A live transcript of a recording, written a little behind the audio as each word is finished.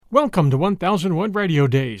Welcome to 1001 Radio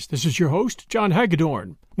Days. This is your host, John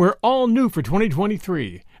Hagedorn. We're all new for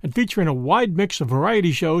 2023 and featuring a wide mix of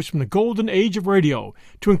variety shows from the golden age of radio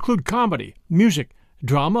to include comedy, music,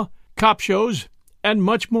 drama, cop shows, and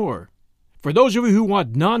much more. For those of you who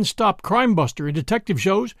want non-stop crime buster and detective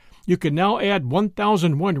shows, you can now add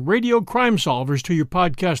 1001 Radio Crime Solvers to your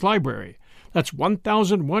podcast library. That's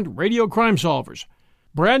 1001 Radio Crime Solvers.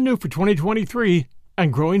 Brand new for 2023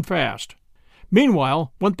 and growing fast.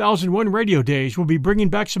 Meanwhile, 1001 Radio Days will be bringing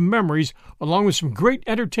back some memories along with some great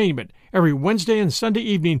entertainment every Wednesday and Sunday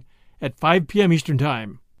evening at 5 p.m. Eastern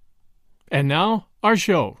Time. And now, our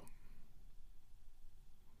show.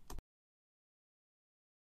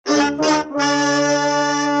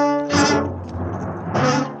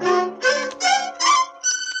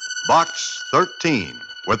 Box 13,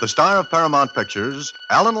 with the star of Paramount Pictures,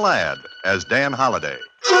 Alan Ladd, as Dan Holliday.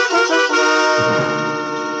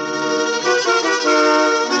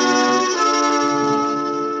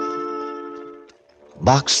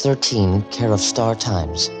 Box 13, care of Star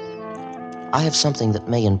Times. I have something that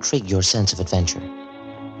may intrigue your sense of adventure.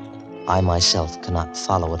 I myself cannot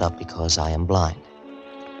follow it up because I am blind.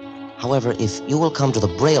 However, if you will come to the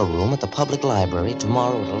Braille Room at the public library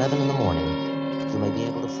tomorrow at 11 in the morning, you may be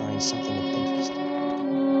able to find something of interest.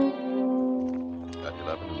 At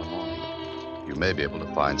 11 in the morning, you may be able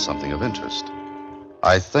to find something of interest.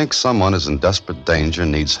 I think someone is in desperate danger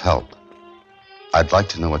and needs help. I'd like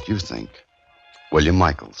to know what you think. William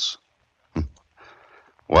Michaels.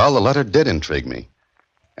 Well, the letter did intrigue me.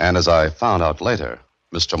 And as I found out later,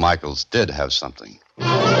 Mr. Michaels did have something.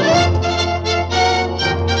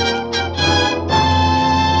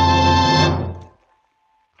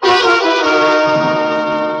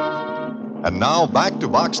 And now back to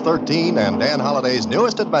Box 13 and Dan Holliday's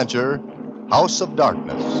newest adventure, House of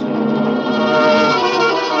Darkness.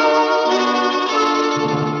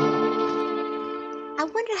 I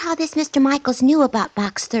wonder how this Mr. Michaels knew about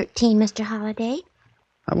Box 13, Mr. Holliday.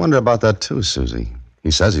 I wonder about that too, Susie.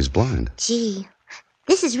 He says he's blind. Gee,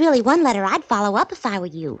 this is really one letter I'd follow up if I were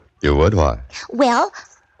you. You would? Why? Well,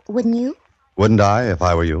 wouldn't you? Wouldn't I if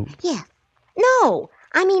I were you? Yeah. No,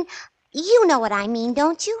 I mean, you know what I mean,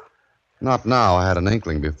 don't you? Not now. I had an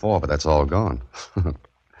inkling before, but that's all gone.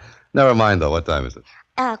 Never mind, though. What time is it?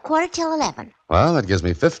 11:15. Well, that gives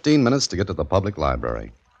me 15 minutes to get to the public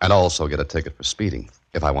library. And also get a ticket for speeding,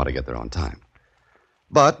 if I want to get there on time.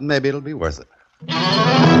 But maybe it'll be worth it.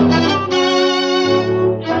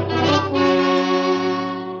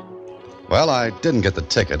 Well, I didn't get the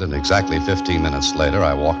ticket, and exactly 15 minutes later,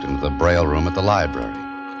 I walked into the Braille Room at the library.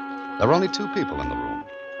 There were only two people in the room,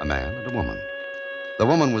 a man and a woman. The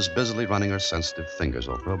woman was busily running her sensitive fingers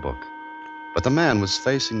over a book. But the man was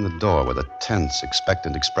facing the door with a tense,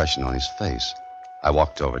 expectant expression on his face. I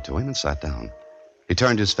walked over to him and sat down. He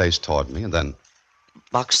turned his face toward me and then...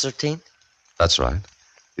 Box 13? That's right.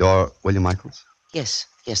 You're William Michaels? Yes,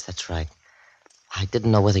 that's right. I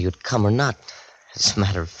didn't know whether you'd come or not. As a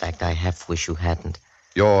matter of fact, I half wish you hadn't.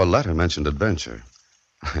 Your letter mentioned adventure.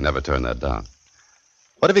 I never turned that down.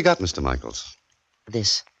 What have you got, Mr. Michaels?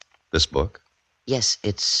 This? This book? Yes,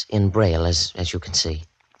 it's in Braille, as you can see.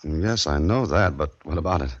 Yes, I know that, but what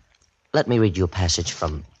about it? Let me read you a passage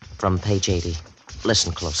from page 80.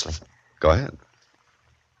 Listen closely. Go ahead.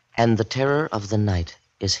 And the terror of the night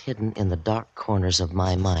is hidden in the dark corners of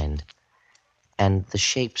my mind, and the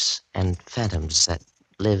shapes and phantoms that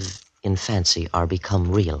live in fancy are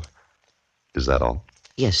become real. Is that all?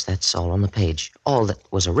 Yes, that's all on the page. All that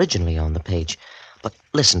was originally on the page. But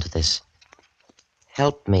listen to this.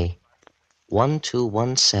 Help me.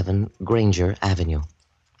 1217 Granger Avenue.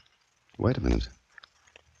 Wait a minute.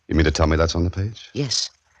 You mean to tell me that's on the page? Yes.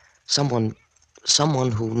 Someone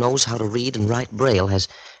who knows how to read and write Braille has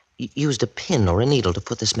used a pin or a needle to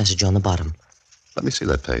put this message on the bottom. Let me see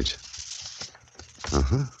that page.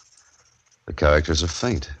 Uh-huh. The characters are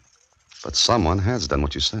faint, but someone has done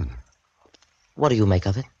what you said. What do you make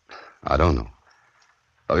of it? I don't know.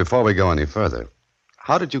 But before we go any further,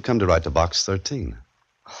 how did you come to write to Box 13?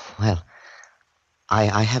 Well,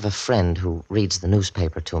 I have a friend who reads the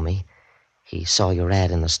newspaper to me. He saw your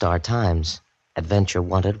ad in the Star Times. Adventure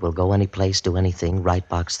wanted, will go any place, do anything, write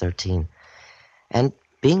Box 13. And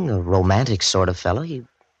being a romantic sort of fellow, he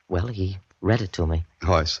read it to me.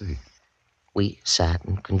 Oh, I see. We sat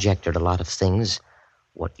and conjectured a lot of things,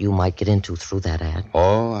 what you might get into through that ad.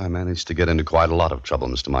 Oh, I managed to get into quite a lot of trouble,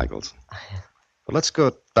 Mr. Michaels. But let's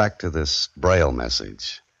go back to this Braille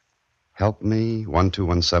message. Help me,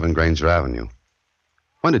 1217 Granger Avenue.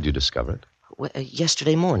 When did you discover it? Well,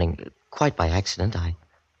 yesterday morning, quite by accident. I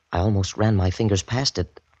almost ran my fingers past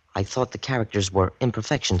it. I thought the characters were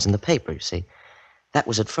imperfections in the paper, you see. That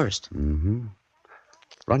was at first. Mm-hmm.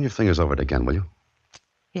 Run your fingers over it again, will you?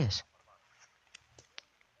 Yes.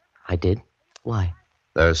 I did. Why?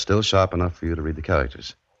 They're still sharp enough for you to read the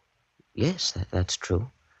characters. Yes, that's true.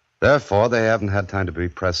 Therefore, they haven't had time to be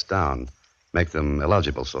pressed down, make them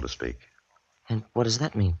illegible, so to speak. And what does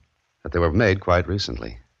that mean? That they were made quite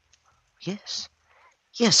recently. Yes.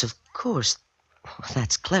 Yes, of course. Oh,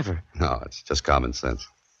 that's clever. No, it's just common sense.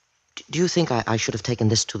 Do you think I should have taken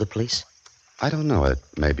this to the police? I don't know. It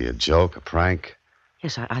may be a joke, a prank.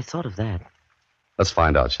 Yes, I thought of that. Let's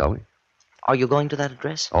find out, shall we? Are you going to that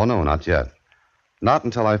address? Oh, no, not yet. Not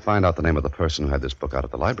until I find out the name of the person who had this book out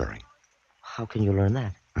at the library. How can you learn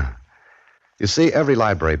that? You see, every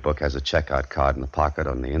library book has a checkout card in the pocket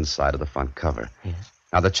on the inside of the front cover. Yes.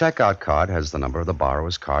 Now, the checkout card has the number of the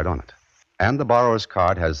borrower's card on it. And the borrower's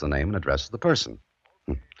card has the name and address of the person.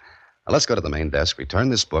 Now, let's go to the main desk, return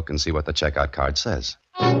this book, and see what the checkout card says.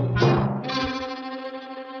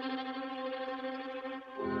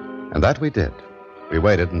 And that we did. We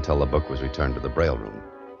waited until the book was returned to the Braille room.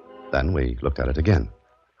 Then we looked at it again.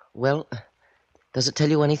 Well, does it tell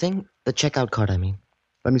you anything? The checkout card, I mean.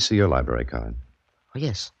 Let me see your library card. Oh,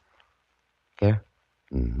 yes. Here.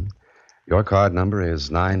 Mm-hmm. Your card number is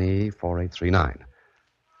 9E4839.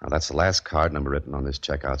 Now, that's the last card number written on this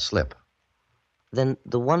checkout slip. Then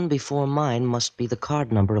the one before mine must be the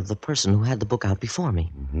card number of the person who had the book out before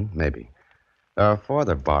me. Mm-hmm, maybe. There are 4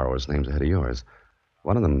 other borrowers' names ahead of yours.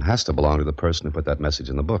 One of them has to belong to the person who put that message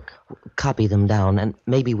in the book. Copy them down, and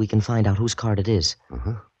maybe we can find out whose card it is.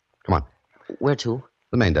 Uh-huh. Come on. Where to?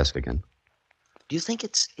 The main desk again. Do you think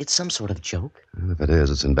it's some sort of joke? Well, if it is,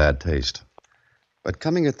 it's in bad taste. But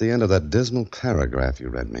coming at the end of that dismal paragraph you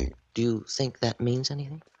read me... Do you think that means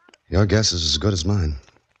anything? Your guess is as good as mine.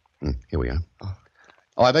 Here we are.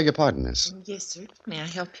 Oh, I beg your pardon, miss. Yes, sir. May I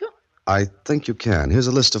help you? I think you can. Here's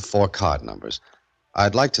a list of 4 card numbers.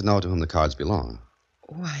 I'd like to know to whom the cards belong.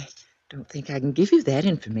 Oh, I don't think I can give you that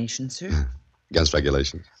information, sir. Against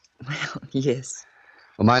regulations? Well, yes.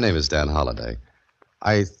 Well, my name is Dan Holliday.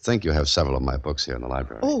 I think you have several of my books here in the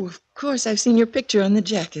library. Oh, of course. I've seen your picture on the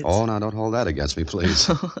jackets. Oh, now don't hold that against me, please.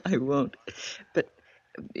 Oh, I won't. But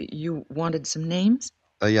you wanted some names?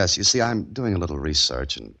 Yes, you see, I'm doing a little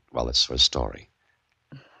research, and, well, it's for a story.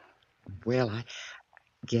 Well, I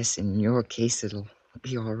guess in your case it'll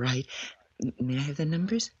be all right. May I have the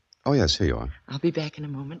numbers? Oh, yes, here you are. I'll be back in a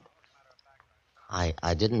moment. I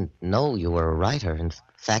didn't know you were a writer. In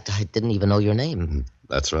fact, I didn't even know your name.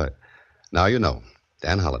 That's right. Now you know.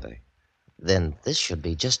 Dan Holliday. Then this should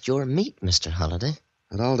be just your meat, Mr. Holliday.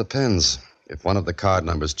 It all depends. If one of the card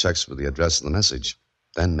numbers checks with the address of the message,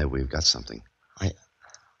 then maybe we've got something.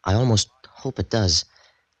 I almost hope it does.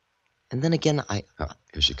 And then again, Oh,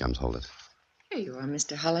 here she comes. Hold it. Here you are,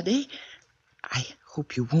 Mr. Holliday. I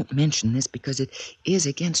hope you won't mention this because it is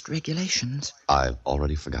against regulations. I've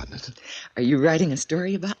already forgotten it. Are you writing a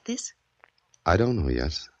story about this? I don't know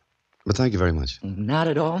yet. But thank you very much. Not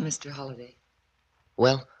at all, Mr. Holliday.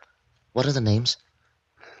 Well, what are the names?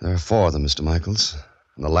 There are 4 of them, Mr. Michaels.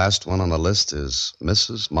 And the last one on the list is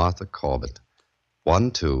Mrs. Martha Corbett,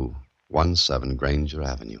 1217 Granger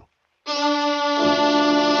Avenue.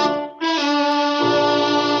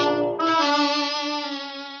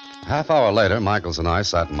 Half hour later, Michaels and I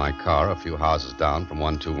sat in my car a few houses down from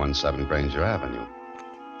 1217 Granger Avenue.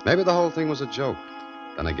 Maybe the whole thing was a joke.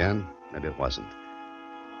 Then again, maybe it wasn't.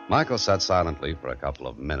 Michael sat silently for a couple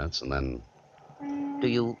of minutes, and then... Do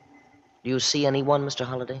you see anyone, Mr.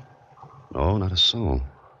 Holliday? No, not a soul.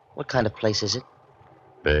 What kind of place is it?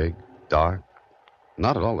 Big, dark.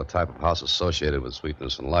 Not at all the type of house associated with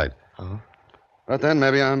sweetness and light. Uh-huh. But then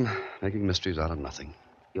maybe I'm making mysteries out of nothing.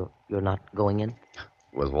 You're not going in?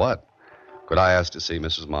 With what? Could I ask to see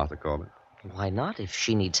Mrs. Martha Corbett? Why not, if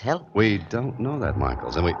she needs help? We don't know that,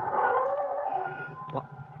 Michaels, and we...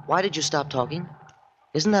 Why did you stop talking?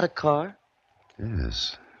 Isn't that a car?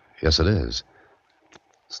 Yes. Yes, it is.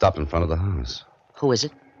 Stopped in front of the house. Who is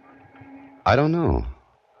it? I don't know.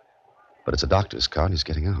 But it's a doctor's car, and he's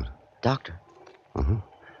getting out. Doctor. Uh-huh.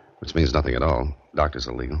 Which means nothing at all. Doctor's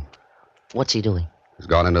illegal. What's he doing? He's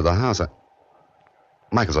gone into the house.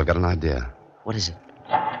 Michaels, I've got an idea. What is it?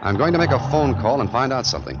 I'm going to make a phone call and find out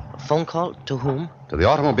something. A phone call? To whom? To the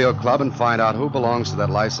Automobile Club and find out who belongs to that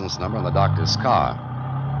license number on the doctor's car.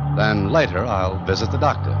 Then later, I'll visit the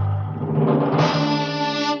doctor.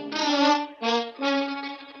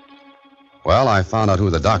 Well, I found out who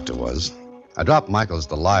the doctor was. I dropped Michaels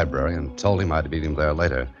to the library and told him I'd meet him there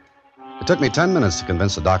later. It took me 10 minutes to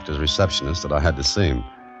convince the doctor's receptionist that I had to see him.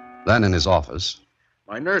 Then in his office...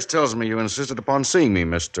 My nurse tells me you insisted upon seeing me,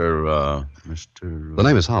 Mr. The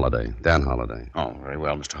name is Holliday, Dan Holliday. Oh, very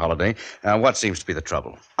well, Mr. Holliday. What seems to be the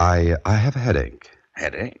trouble? I have a headache.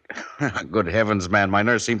 Headache? Good heavens, man. My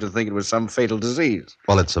nurse seemed to think it was some fatal disease.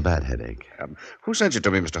 Well, it's a bad headache. Who sent you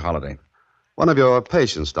to me, Mr. Holliday? One of your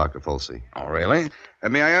patients, Dr. Folsey. Oh, really?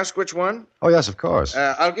 May I ask which one? Oh, yes, of course.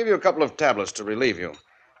 I'll give you a couple of tablets to relieve you.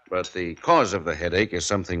 But the cause of the headache is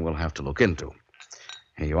something we'll have to look into.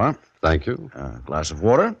 Here you are. Thank you. A glass of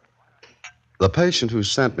water. The patient who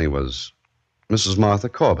sent me was Mrs. Martha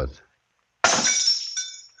Corbett.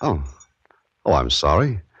 Oh, I'm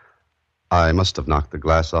sorry. I must have knocked the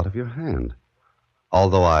glass out of your hand.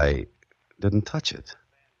 Although I didn't touch it.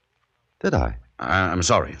 Did I? I'm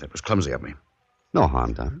sorry. That was clumsy of me. No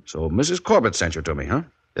harm done. So Mrs. Corbett sent you to me, huh?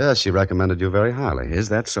 Yes, she recommended you very highly. Is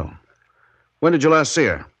that so? When did you last see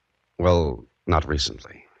her? Well, not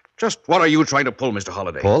recently. Just what are you trying to pull, Mr.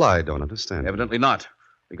 Holliday? Paul, I don't understand. Evidently not.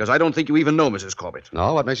 Because I don't think you even know Mrs. Corbett.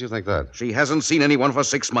 No, what makes you think that? She hasn't seen anyone for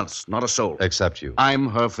 6 months. Not a soul. Except you. I'm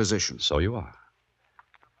her physician. So you are.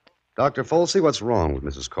 Dr. Folsey, what's wrong with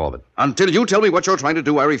Mrs. Corbett? Until you tell me what you're trying to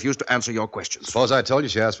do, I refuse to answer your questions. Suppose I told you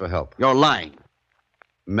she asked for help. You're lying.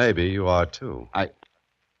 Maybe you are, too.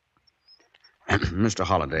 Mr.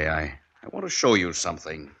 Holliday, I want to show you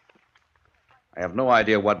something. I have no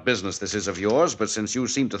idea what business this is of yours, but since you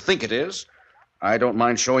seem to think it is, I don't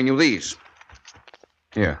mind showing you these.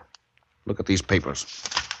 Here, look at these papers.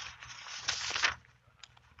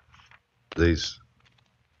 These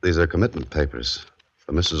are commitment papers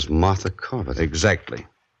for Mrs. Martha Corbett. Exactly.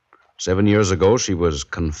 7 years ago, she was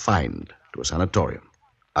confined to a sanatorium.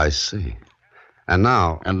 I see. And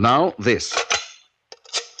now... And now, this.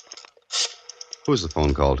 Who's the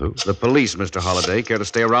phone call to? The police, Mr. Holliday. Care to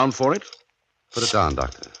stay around for it? Put it down,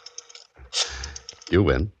 Doctor. You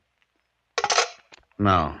win.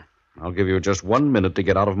 Now, I'll give you just 1 minute to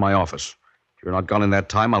get out of my office. If you're not gone in that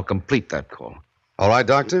time, I'll complete that call. All right,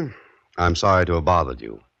 Doctor. I'm sorry to have bothered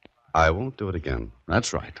you. I won't do it again.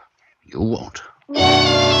 That's right. You won't.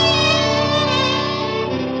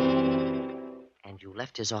 And you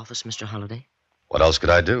left his office, Mr. Holliday? What else could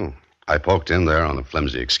I do? I poked in there on a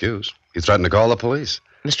flimsy excuse. He threatened to call the police.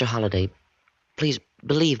 Mr. Holliday, please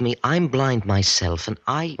believe me, I'm blind myself, and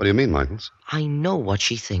What do you mean, Michaels? I know what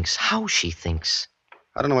she thinks, how she thinks.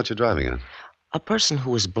 I don't know what you're driving at. A person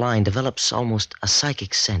who is blind develops almost a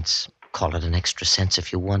psychic sense. Call it an extra sense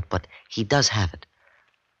if you want, but he does have it.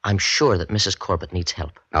 I'm sure that Mrs. Corbett needs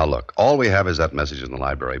help. Now, look, all we have is that message in the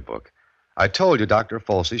library book. I told you Dr.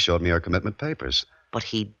 Folsey showed me her commitment papers. But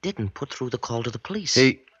he didn't put through the call to the police.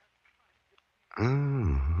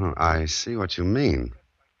 Oh, I see what you mean.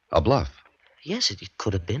 A bluff. Yes, it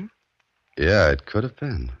could have been. Yeah, it could have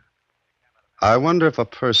been. I wonder if a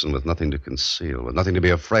person with nothing to conceal, with nothing to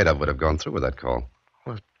be afraid of, would have gone through with that call.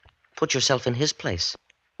 Well, put yourself in his place.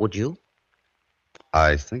 Would you?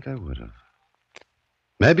 I think I would have.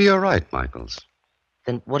 Maybe you're right, Michaels.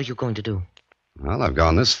 Then what are you going to do? Well, I've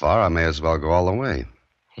gone this far. I may as well go all the way.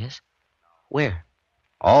 Yes? Where?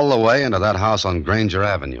 All the way into that house on Granger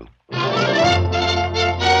Avenue.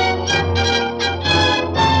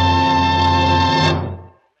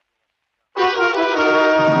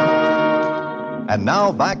 And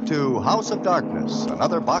now back to House of Darkness,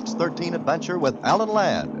 another Box 13 adventure with Alan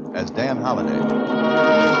Ladd as Dan Holliday.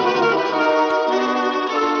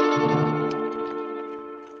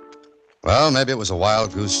 Well, maybe it was a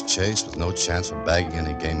wild goose chase with no chance of bagging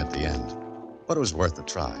any game at the end. But it was worth a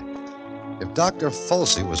try. If Dr.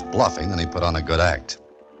 Folsey was bluffing, then he put on a good act.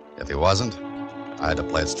 If he wasn't, I had to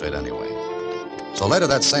play it straight anyway. So later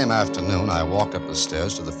that same afternoon, I walked up the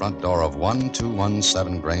stairs to the front door of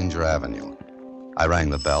 1217 Granger Avenue. I rang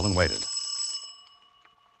the bell and waited.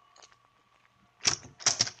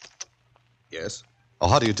 Yes? Oh,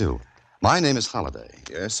 how do you do? My name is Holliday.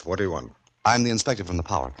 Yes, what do you want? I'm the inspector from the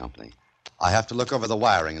power company. I have to look over the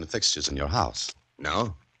wiring and fixtures in your house.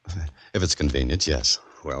 No? If it's convenient, yes.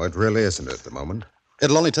 Well, it really isn't at the moment.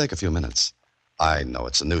 It'll only take a few minutes. I know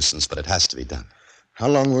it's a nuisance, but it has to be done. How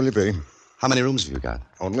long will you be? How many rooms have you got?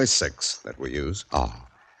 Only 6 that we use. Oh,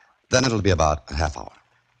 then it'll be about a half hour.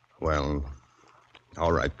 Well,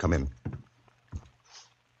 all right, come in.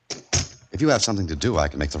 If you have something to do, I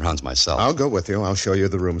can make the rounds myself. I'll go with you. I'll show you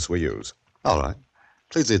the rooms we use. All right.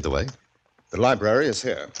 Please lead the way. The library is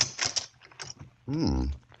here.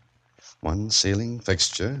 One ceiling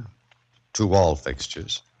fixture, 2 wall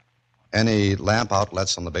fixtures. Any lamp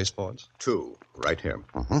outlets on the baseboards? 2, right here.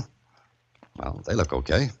 Uh-huh. Well, they look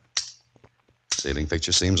okay. Ceiling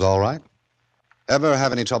fixture seems all right. Ever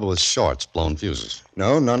have any trouble with shorts, blown fuses?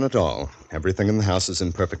 No, none at all. Everything in the house is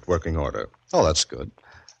in perfect working order. Oh, that's good.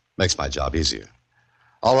 Makes my job easier.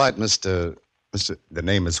 All right, Mr. The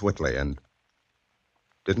name is Whitley, and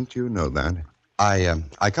didn't you know that?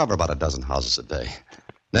 I cover about a dozen houses a day.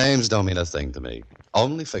 Names don't mean a thing to me.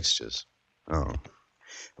 Only fixtures. Oh.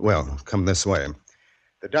 Well, come this way.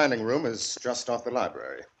 The dining room is just off the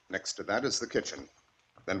library. Next to that is the kitchen.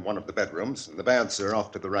 Then one of the bedrooms, and the baths are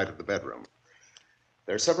off to the right of the bedroom.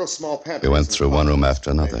 There are several small pantries. We went through one room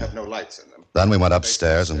after They another. have no lights in them. Then we went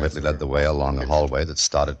upstairs, and Whitley led the way along a hallway that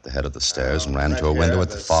started at the head of the stairs and ran to a window at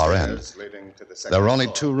the far end. There were only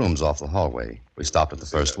 2 rooms off the hallway. We stopped at the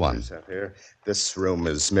first one. This room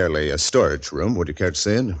is merely a storage room. Would you care to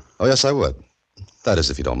see it? Oh, yes, I would. That is,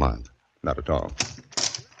 if you don't mind. Not at all.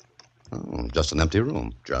 Oh, just an empty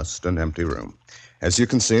room. Just an empty room. As you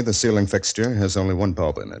can see, the ceiling fixture has only one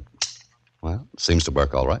bulb in it. Well, seems to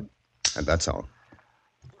work all right. And that's all.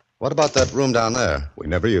 What about that room down there? We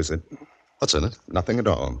never use it. What's in it? Nothing at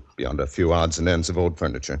all, beyond a few odds and ends of old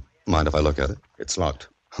furniture. Mind if I look at it? It's locked.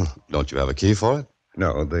 Don't you have a key for it?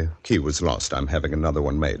 No, the key was lost. I'm having another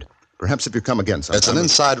one made. Perhaps if you come again sometime... It's an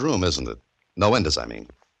inside room, isn't it? No windows, I mean.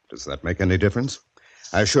 Does that make any difference?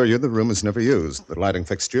 I assure you the room is never used. The lighting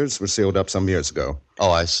fixtures were sealed up some years ago.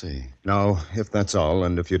 Oh, I see. No, if that's all,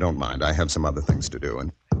 and if you don't mind, I have some other things to do.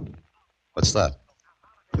 And What's that?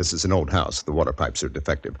 this is an old house. The water pipes are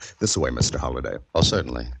defective. This way, Mr. Holliday. Oh,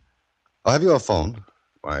 certainly. Oh, have you a phone?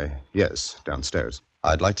 Why, yes, downstairs.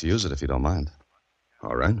 I'd like to use it if you don't mind.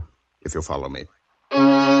 All right, if you'll follow me.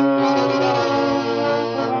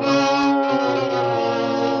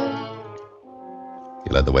 He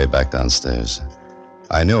led the way back downstairs.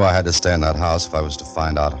 I knew I had to stay in that house if I was to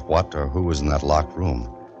find out what or who was in that locked room.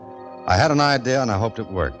 I had an idea, and I hoped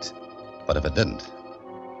it worked. But if it didn't,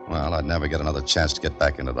 well, I'd never get another chance to get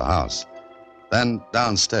back into the house. Then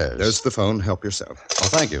downstairs. There's the phone. Help yourself. Oh,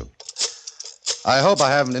 thank you. I hope I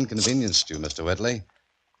haven't inconvenienced you, Mr. Whitley.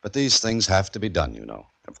 But these things have to be done, you know.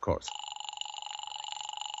 Of course.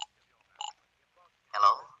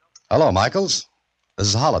 Hello? Hello, Michaels. This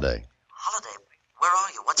is Holliday. Holiday, where are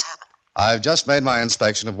you? What's happened? I've just made my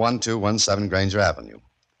inspection of 1217 Granger Avenue.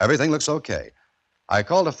 Everything looks okay. I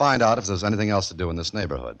called to find out if there's anything else to do in this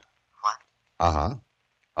neighborhood. What? Uh-huh.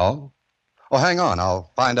 Oh? Oh, hang on.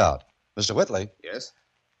 I'll find out. Mr. Whitley, Yes?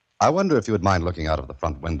 I wonder if you would mind looking out of the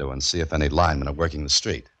front window and see if any linemen are working the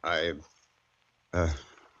street. All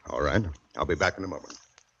right. I'll be back in a moment.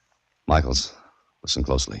 Michaels, listen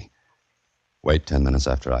closely. Wait 10 minutes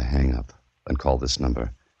after I hang up, then call this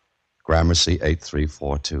number. Gramercy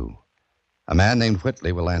 8342. A man named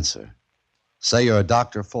Whitley will answer. Say you're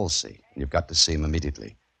Dr. Folsey, and you've got to see him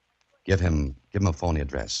immediately. Give him a phony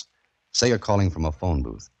address. Say you're calling from a phone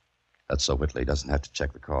booth. That's so Whitley doesn't have to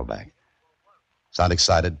check the call back. Sound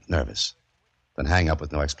excited, nervous. Then hang up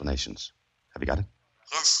with no explanations. Have you got it?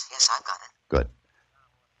 Yes, I've got it. Good.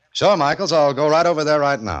 Sure, Michaels, I'll go right over there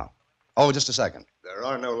right now. Oh, just a second. There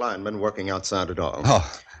are no linemen working outside at all.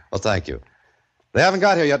 Oh, well, thank you. They haven't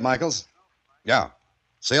got here yet, Michaels. Yeah.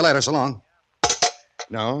 See you later. So long.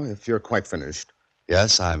 Now, if you're quite finished.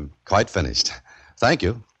 Yes, I'm quite finished. Thank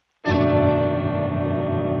you.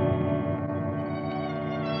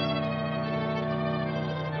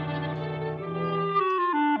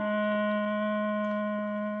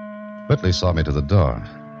 Whitley saw me to the door.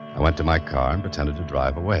 I went to my car and pretended to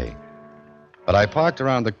drive away. But I parked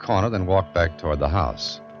around the corner, then walked back toward the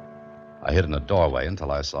house. I hid in a doorway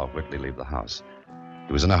until I saw Whitley leave the house.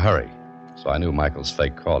 He was in a hurry, so I knew Michael's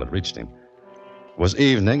fake call had reached him. It was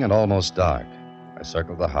evening and almost dark. I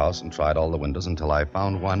circled the house and tried all the windows until I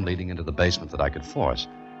found one leading into the basement that I could force.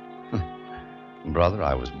 Brother,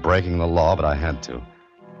 I was breaking the law, but I had to.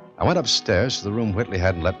 I went upstairs to the room Whitley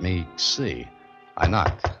hadn't let me see. I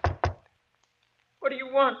knocked. What do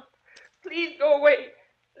you want? Please go away.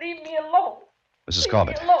 Leave me alone. Mrs. Leave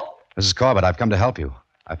Corbett. me alone. Mrs. Corbett, I've come to help you.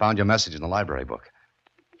 I found your message in the library book.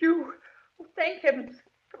 You. Oh, thank heavens.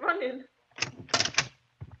 Come on in.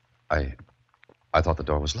 I thought the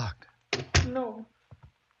door was locked. No.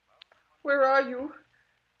 Where are you?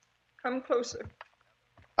 Come closer.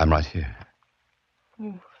 I'm right here.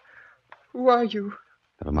 Oh, who are you?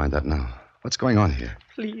 Never mind that now. What's going on here?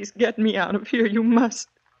 Please get me out of here. You must.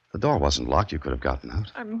 The door wasn't locked. You could have gotten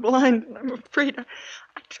out. I'm blind and I'm afraid. I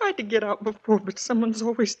tried to get out before, but someone's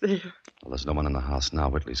always there. Well, there's no one in the house now.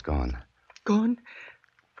 Whitley's gone. Gone?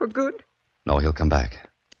 For good? No, he'll come back.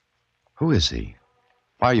 Who is he?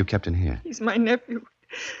 Why are you kept in here? He's my nephew.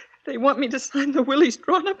 They want me to sign the will he's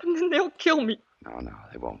drawn up, and then they'll kill me. No,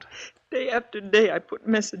 they won't. Day after day, I put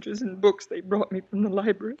messages in books they brought me from the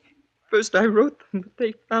library. First, I wrote them, but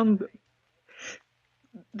they found them.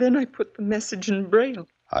 Then I put the message in Braille.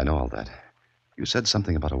 I know all that. You said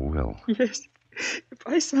something about a will. Yes. If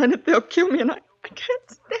I sign it, they'll kill me, and I can't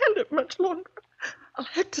stand it much longer. I'll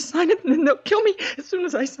have to sign it, and then they'll kill me. As soon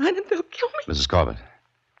as I sign it, they'll kill me. Mrs. Corbett,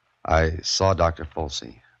 I saw Dr.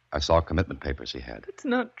 Folsey. I saw commitment papers he had. It's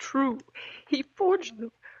not true. He forged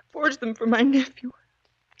them for my nephew.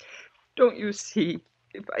 Don't you see?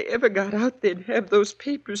 If I ever got out, they'd have those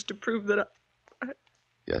papers to prove that I...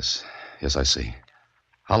 Yes, I see.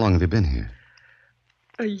 How long have you been here?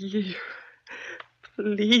 A year.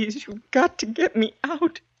 Please, you've got to get me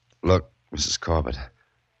out. Look, Mrs. Corbett,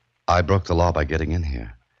 I broke the law by getting in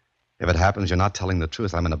here. If it happens you're not telling the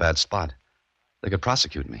truth, I'm in a bad spot. They could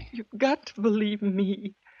prosecute me. You've got to believe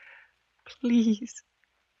me. Please.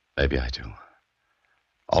 Maybe I do.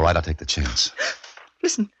 All right, I'll take the chance.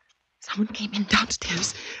 Listen, someone came in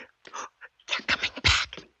downstairs. They're coming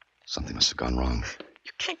back. Something must have gone wrong.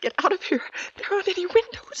 You can't get out of here. There aren't any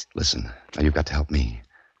windows. Listen, now you've got to help me.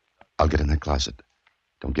 I'll get in that closet.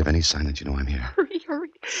 Don't give any sign that you know I'm here. Hurry, hurry.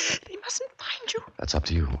 They mustn't find you. That's up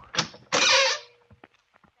to you.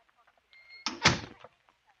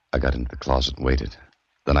 I got into the closet and waited.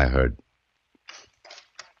 Then I heard...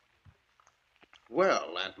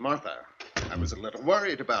 Well, Aunt Martha, I was a little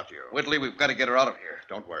worried about you. Whitley, we've got to get her out of here.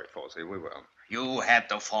 Don't worry, Folsey, we will. You had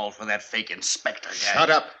to fall for that fake inspector guy. Shut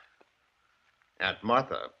up. Aunt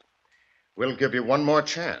Martha, we'll give you one more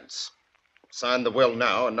chance. Sign the will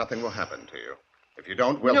now and nothing will happen to you. If you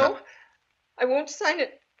don't, we'll... No, I won't sign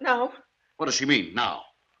it now. What does she mean, now?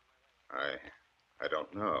 I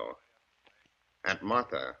don't know. Aunt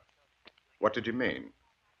Martha, what did you mean?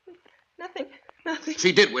 Nothing.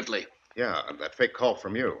 She did, Whitley. Yeah, that fake call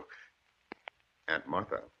from you. Aunt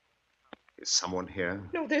Martha, is someone here?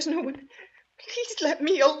 No, there's no one. Please let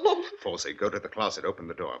me alone. Folsey, go to the closet. Open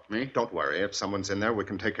the door. Me? Don't worry. If someone's in there, we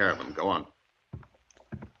can take care of them. Go on.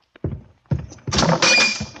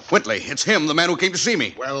 Whitley, it's him, the man who came to see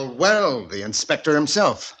me. Well, the inspector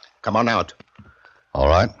himself. Come on out. All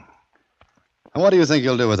right. And what do you think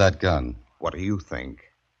you'll do with that gun? What do you think?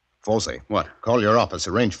 Folsey. What? Call your office.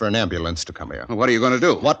 Arrange for an ambulance to come here. What are you going to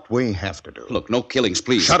do? What we have to do. Look, no killings,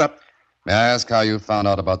 please. Shut up. May I ask how you found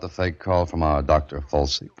out about the fake call from our Dr.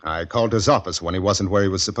 Folsey? I called his office when he wasn't where he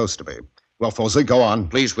was supposed to be. Well, Folsey, go on.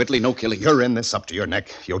 Please, Whitley, no killing. You're in this up to your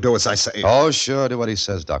neck. You'll do as I say. Oh, sure. Do what he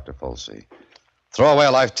says, Dr. Folsey. Throw away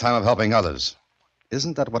a lifetime of helping others.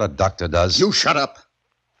 Isn't that what a doctor does? You shut up.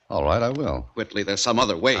 All right, I will. Whitley, there's some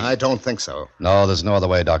other way. I don't think so. No, there's no other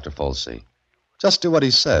way, Dr. Folsey. Just do what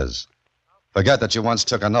he says. Forget that you once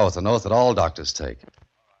took an oath that all doctors take.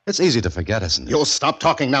 It's easy to forget, isn't it? You'll stop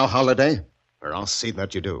talking now, Holliday, or I'll see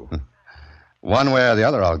that you do. One way or the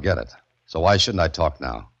other, I'll get it. So why shouldn't I talk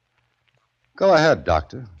now? Go ahead,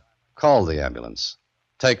 Doctor. Call the ambulance.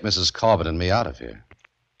 Take Mrs. Corbett and me out of here.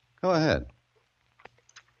 Go ahead.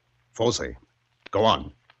 Folsey, go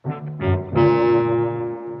on.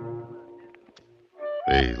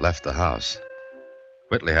 We left the house.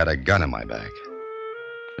 Whitley had a gun in my bag.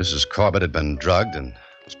 Mrs. Corbett had been drugged and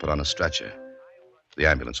was put on a stretcher. The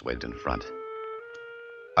ambulance waited in front.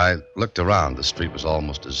 I looked around. The street was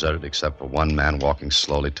almost deserted except for one man walking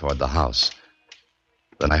slowly toward the house.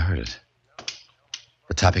 Then I heard it.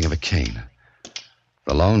 The tapping of a cane.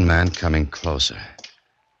 The lone man coming closer.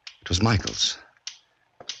 It was Michaels.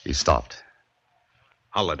 He stopped.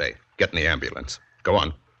 Holliday, get in the ambulance. Go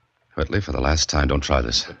on. Whitley, for the last time, don't try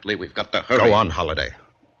this. Whitley, we've got to hurry. Go on, Holliday.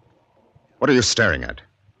 What are you staring at?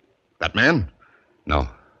 That man? No.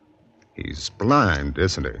 He's blind,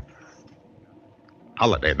 isn't he?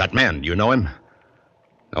 Holliday, that man, you know him?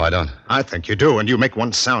 No, I don't. I think you do, and you make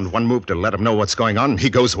one sound, one move to let him know what's going on, he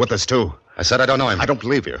goes with us, too. I said I don't know him. I don't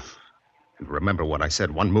believe you. And remember what I said,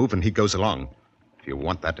 one move and he goes along. If you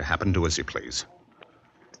want that to happen, do as you please.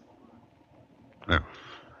 Now,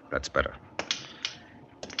 that's better.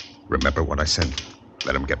 Remember what I said.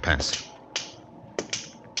 Let him get past.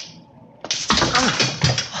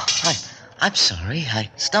 I'm sorry. I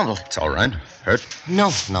stumbled. It's all right. Hurt? No.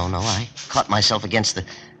 I caught myself against the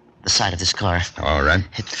side of this car. All right.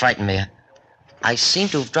 It frightened me. I seem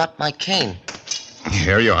to have dropped my cane.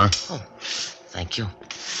 Here you are. Oh, thank you.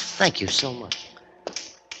 Thank you so much.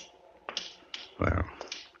 Well,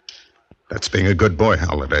 that's being a good boy,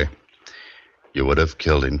 Holliday. You would have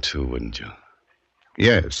killed him too, wouldn't you?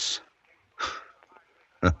 Yes.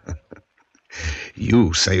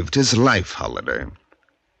 You saved his life, Holliday.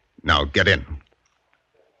 Now get in,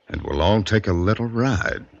 and we'll all take a little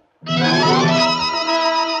ride.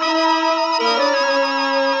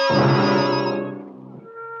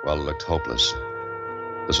 Well, it looked hopeless.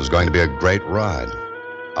 This was going to be a great ride.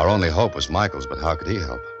 Our only hope was Michael's, but how could he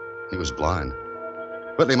help? He was blind.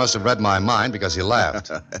 Whitley must have read my mind because he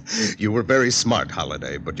laughed. You were very smart,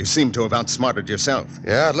 Holliday, but you seem to have outsmarted yourself.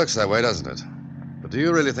 Yeah, it looks that way, doesn't it? Do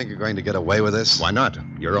you really think you're going to get away with this? Why not?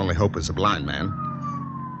 Your only hope is a blind man.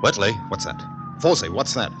 Whitley? What's that? Folsey,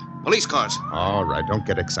 what's that? Police cars. All right, don't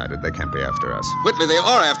get excited. They can't be after us. Whitley, they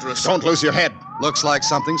are after us. Don't lose your head. Looks like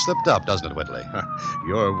something slipped up, doesn't it, Whitley?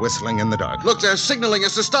 You're whistling in the dark. Look, they're signaling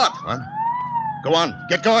us to stop. What? Go on.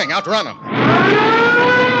 Get going. Outrun them.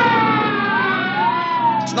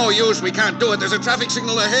 It's no use. We can't do it. There's a traffic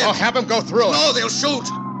signal ahead. Oh, have them go through it. No, they'll shoot.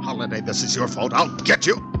 Holiday, this is your fault. I'll get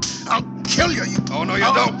you. I'll kill you. Oh, no, you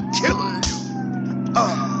don't. Kill you.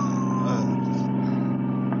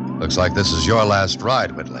 Looks like this is your last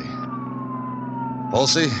ride, Whitley.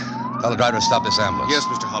 Folsey, tell the driver to stop this ambulance. Yes,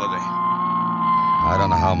 Mr. Holliday. I don't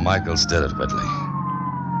know how Michaels did it, Whitley.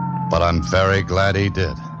 But I'm very glad he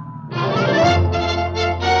did.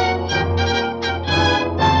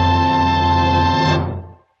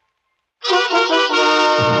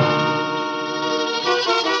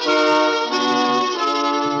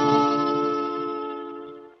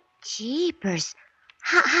 Jeepers.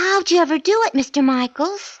 How'd you ever do it, Mr.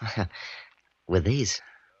 Michaels? With these.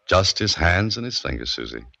 Just his hands and his fingers,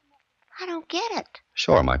 Susie. I don't get it.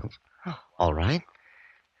 Sure, Michaels. Oh, all right.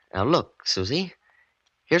 Now, look, Susie.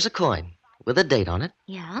 Here's a coin with a date on it.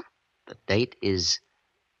 Yeah? The date is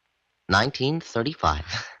 1935.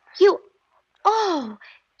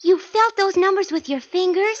 You felt those numbers with your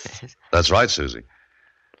fingers? That's right, Susie.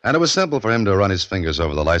 And it was simple for him to run his fingers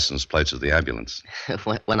over the license plates of the ambulance.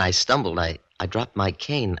 When I stumbled, I dropped my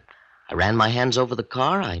cane. I ran my hands over the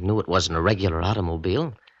car. I knew it wasn't a regular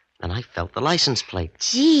automobile. Then I felt the license plate.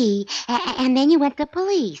 Gee, and then you went to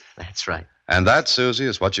police. That's right. And that, Susie,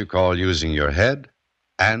 is what you call using your head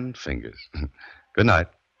and fingers. Good night.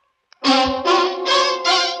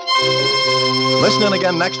 Listen in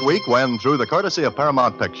again next week when, through the courtesy of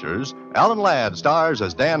Paramount Pictures, Alan Ladd stars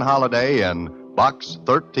as Dan Holliday in Box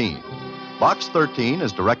 13. Box 13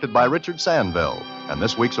 is directed by Richard Sandville, and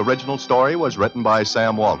this week's original story was written by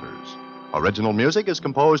Sam Walters. Original music is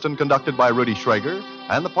composed and conducted by Rudy Schrager,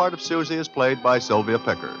 and the part of Susie is played by Sylvia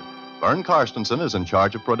Picker. Vern Karstensen is in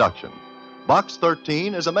charge of production. Box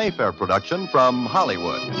 13 is a Mayfair production from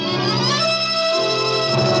Hollywood.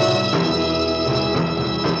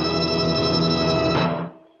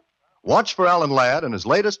 Watch for Alan Ladd in his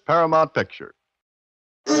latest Paramount picture.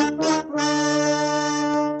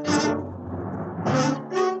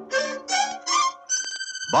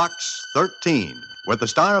 Box 13, with the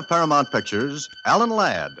star of Paramount Pictures, Alan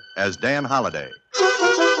Ladd, as Dan Holliday.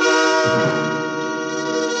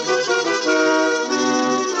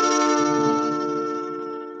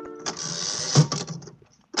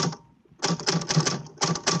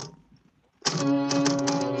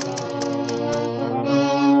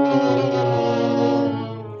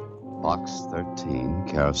 Box 13,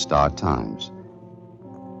 care of Star Times.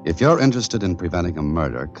 If you're interested in preventing a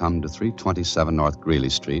murder, come to 327 North Greeley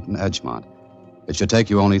Street in Edgemont. It should take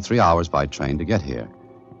you only 3 hours by train to get here.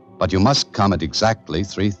 But you must come at exactly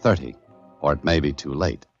 3:30, or it may be too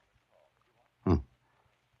late.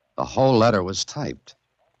 The whole letter was typed.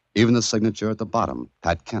 Even the signature at the bottom,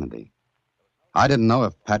 Pat Kennedy. I didn't know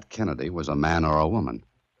if Pat Kennedy was a man or a woman.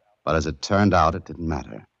 But as it turned out, it didn't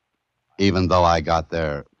matter. Even though I got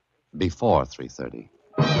there before 3:30.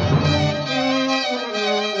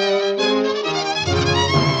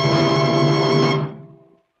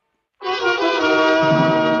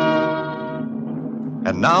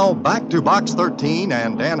 And now, back to Box 13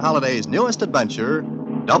 and Dan Holliday's newest adventure,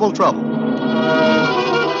 Double Trouble.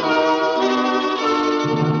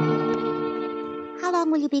 How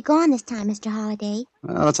long will you be gone this time, Mr. Holliday?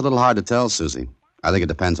 Well, that's a little hard to tell, Susie. I think it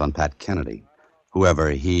depends on Pat Kennedy, whoever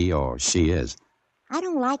he or she is. I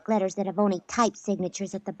don't like letters that have only typed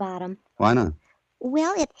signatures at the bottom. Why not?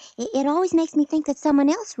 Well, it always makes me think that someone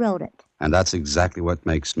else wrote it. And that's exactly what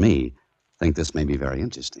makes me think this may be very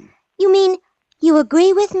interesting. You mean you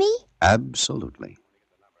agree with me? Absolutely.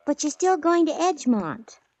 But you're still going to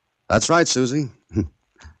Edgemont. That's right, Susie.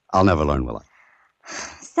 I'll never learn, will I?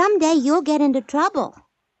 Someday you'll get into trouble.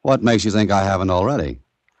 What makes you think I haven't already?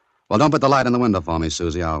 Well, don't put the light in the window for me,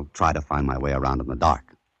 Susie. I'll try to find my way around in the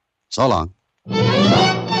dark. So long.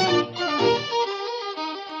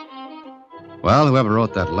 Well, whoever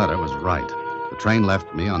wrote that letter was right. The train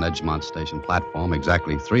left me on Edgemont Station platform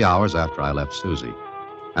exactly 3 hours after I left Susie.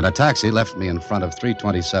 And a taxi left me in front of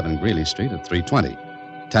 327 Greeley Street at 3:20,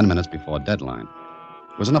 10 minutes before deadline.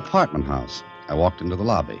 It was an apartment house. I walked into the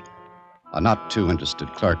lobby. A not too interested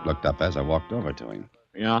clerk looked up as I walked over to him.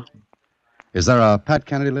 Yeah? Is there a Pat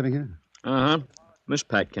Kennedy living here? Uh-huh. Miss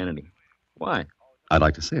Pat Kennedy. Why? I'd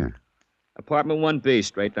like to see her. Apartment 1B,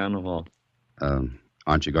 straight down the hall.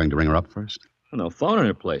 Aren't you going to ring her up first? Oh, no phone in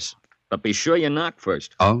her place. But be sure you knock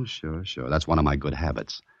first. Oh, sure. That's one of my good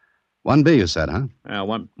habits. 1B, you said, huh?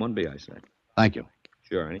 One B, I said. Thank you.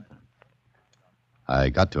 Sure, Ernie. I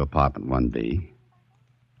got to apartment 1B.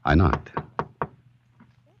 I knocked.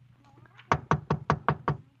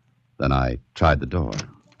 Then I tried the door.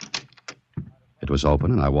 It was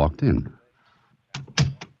open, and I walked in.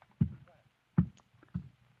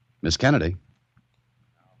 Miss Kennedy?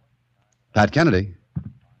 Pat Kennedy?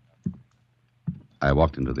 I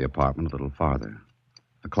walked into the apartment a little farther.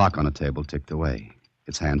 A clock on a table ticked away.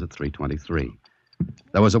 Its hands at 3:23.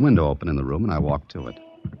 There was a window open in the room, and I walked to it.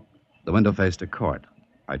 The window faced a court.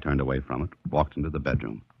 I turned away from it, walked into the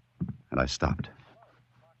bedroom, and I stopped.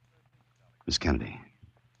 Miss Kennedy.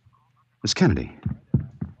 Miss Kennedy.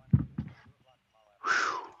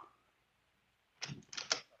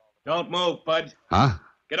 Don't move, Bud. Huh?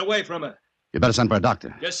 Get away from her. You better send for a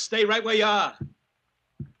doctor. Just stay right where you are.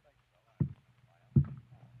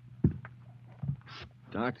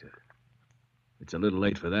 Doctor, it's a little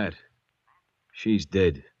late for that. She's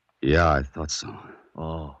dead. Yeah, I thought so.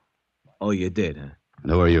 Oh, you did, huh?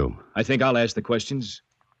 And who are you? I think I'll ask the questions.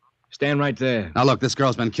 Stand right there. Now, look, this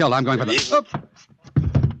girl's been killed. I'm going for the...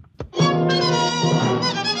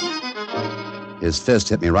 His fist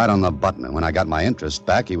hit me right on the button, and when I got my interest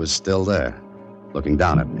back, he was still there, looking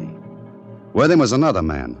down at me. With him was another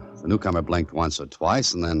man. The newcomer blinked once or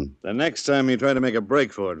twice, and then... The next time you try to make a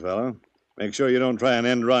break for it, fellow, make sure you don't try an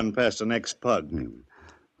end run past the next pug.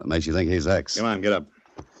 What makes you think he's X? Come on, get up.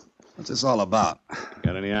 What's this all about?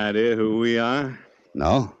 Got any idea who we are?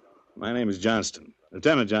 No? My name is Johnston.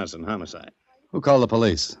 Lieutenant Johnston, homicide. Who called the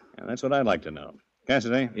police? Yeah, that's what I'd like to know.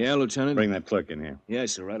 Cassidy? Yeah, Lieutenant? Bring that clerk in here.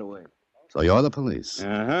 Yes, sir, right away. So you're the police?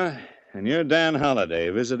 Uh-huh. And you're Dan Holliday,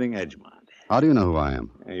 visiting Edgemont. How do you know who I am?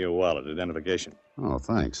 Your wallet, identification. Oh,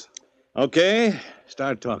 thanks. Okay,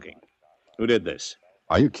 start talking. Who did this?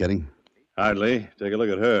 Are you kidding? Hardly. Take a look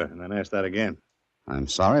at her, and then ask that again. I'm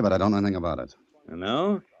sorry, but I don't know anything about it.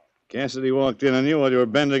 No? Cassidy walked in on you while you were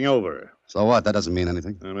bending over. So what? That doesn't mean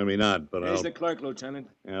anything. Well, maybe not, but Here's the clerk, Lieutenant.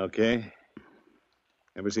 Okay.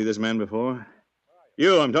 Ever see this man before?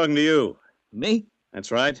 You, I'm talking to you. Me? That's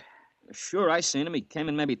right. Sure, I seen him. He came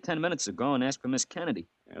in maybe 10 minutes ago and asked for Miss Kennedy.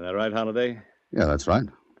 Is that right, Holliday? Yeah, that's right.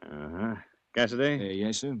 Uh-huh. Cassidy?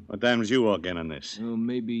 Yes, sir. What time did you walk in on this?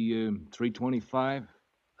 Maybe 3:25.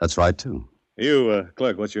 That's right, too. You,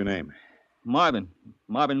 clerk, what's your name? Marvin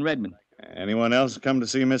Redmond. Anyone else come to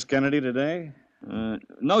see Miss Kennedy today?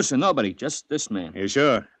 No, sir, nobody. Just this man. You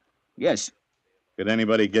sure? Yes. Could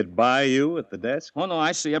anybody get by you at the desk? Oh, no,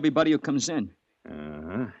 I see everybody who comes in.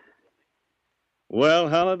 Uh-huh. Well,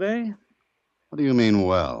 Holliday? What do you mean,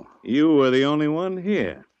 well? You were the only one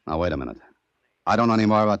here. Now, wait a minute. I don't know any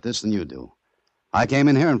more about this than you do. I came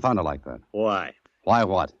in here and found her like that. Why? Why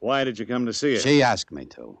what? Why did you come to see her? She asked me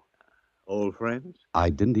to. Old friends? I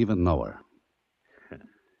didn't even know her.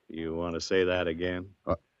 You want to say that again?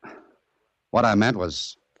 What I meant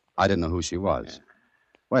was, I didn't know who she was. Yeah.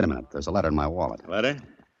 Wait a minute. There's a letter in my wallet. Letter?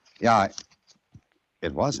 Yeah,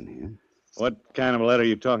 it wasn't here. What kind of a letter are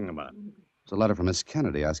you talking about? It's a letter from Miss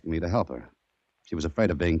Kennedy asking me to help her. She was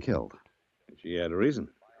afraid of being killed. She had a reason.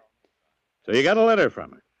 So you got a letter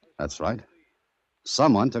from her? That's right.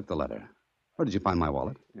 Someone took the letter. Where did you find my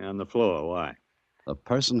wallet? On the floor. Why? The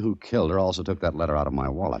person who killed her also took that letter out of my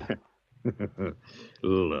wallet.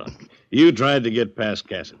 Look, you tried to get past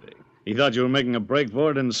Cassidy. He thought you were making a break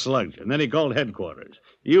for it and slugged you. And then he called headquarters.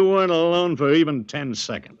 You weren't alone for even 10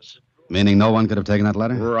 seconds. Meaning no one could have taken that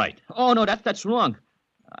letter? Right. Oh, no, that's wrong.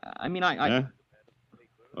 I mean, I... Huh?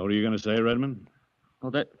 What were you going to say, Redmond?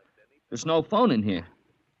 Well, there's no phone in here.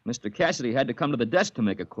 Mr. Cassidy had to come to the desk to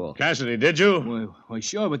make a call. Cassidy, did you? Well,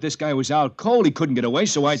 sure, but this guy was out cold. He couldn't get away,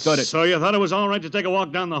 so I thought it... So you thought it was all right to take a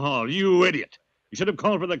walk down the hall? You idiot. You should have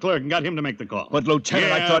called for the clerk and got him to make the call. But,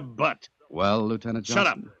 Lieutenant, I thought... but... Well, Lieutenant Johnson... Shut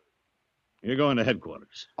up. You're going to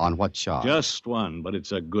headquarters. On what charge? Just one, but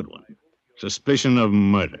it's a good one. Suspicion of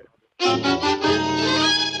murder. So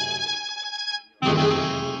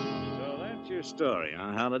that's your story,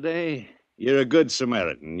 huh, Holliday? You're a good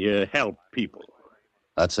Samaritan. You help people.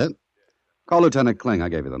 That's it. Call Lieutenant Kling. I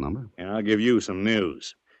gave you the number. And I'll give you some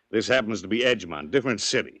news. This happens to be Edgemont, different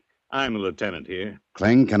city. I'm the lieutenant here.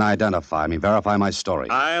 Kling can identify me, verify my story.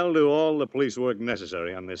 I'll do all the police work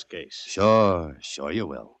necessary on this case. Sure you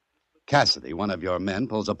will. Cassidy, one of your men,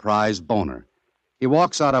 pulls a prize boner. He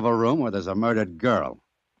walks out of a room where there's a murdered girl.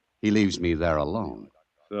 He leaves me there alone.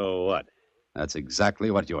 So what? That's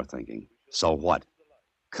exactly what you're thinking. So what?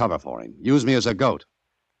 Cover for him. Use me as a goat.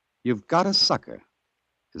 You've got a sucker.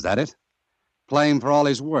 Is that it? Play him for all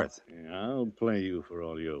he's worth. Yeah, I'll play you for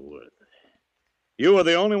all you're worth. You were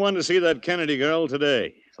the only one to see that Kennedy girl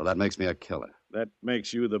today. So that makes me a killer. That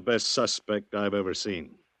makes you the best suspect I've ever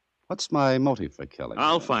seen. What's my motive for killing?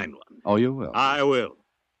 I'll find one. Oh, you will? I will.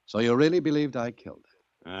 So you really believed I killed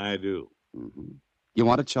her? I do. Mm-hmm. You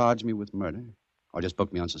want to charge me with murder? Or just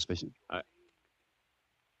book me on suspicion?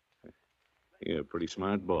 You're a pretty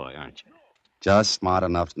smart boy, aren't you? Just smart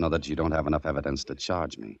enough to know that you don't have enough evidence to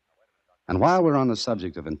charge me. And while we're on the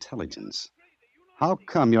subject of intelligence, how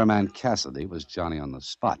come your man Cassidy was Johnny on the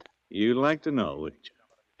spot? You'd like to know, wouldn't you?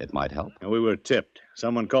 It might help. And we were tipped.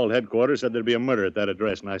 Someone called headquarters, said there'd be a murder at that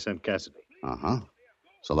address, and I sent Cassidy. Uh-huh.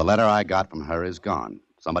 So the letter I got from her is gone.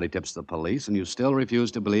 Somebody tips the police, and you still refuse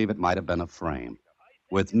to believe it might have been a frame,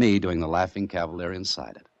 with me doing the laughing cavalier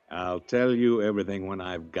inside it. I'll tell you everything when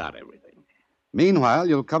I've got everything. Meanwhile,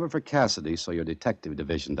 you'll cover for Cassidy so your detective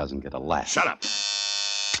division doesn't get a laugh. Shut up.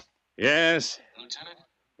 Yes? Lieutenant?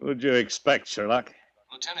 What'd you expect, Sherlock?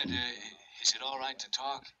 Lieutenant, is it all right to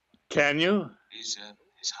talk? Can you?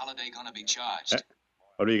 Is Holliday gonna be charged?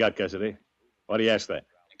 What do you got, Cassidy? Why do you ask that?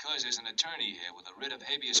 Because there's an attorney here with a writ of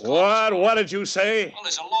habeas corpus. What? What did you say? Well,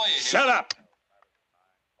 there's a lawyer here. Shut up!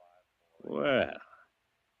 Well,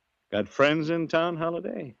 got friends in town,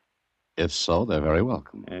 Holliday? If so, they're very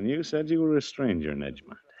welcome. And you said you were a stranger in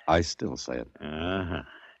Edgemont. I still say it. Uh-huh.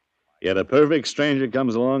 Yet a perfect stranger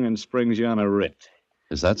comes along and springs you on a writ.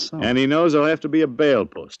 Is that so? And he knows there'll have to be a bail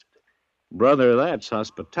posted. Brother, that's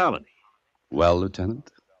hospitality. Well,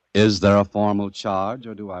 Lieutenant, is there a formal charge,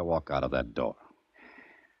 or do I walk out of that door?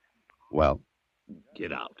 Well?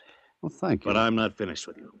 Get out. Well, thank you. But I'm not finished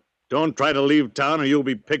with you. Don't try to leave town or you'll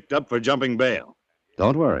be picked up for jumping bail.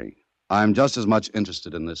 Don't worry. I'm just as much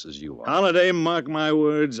interested in this as you are. Holliday, mark my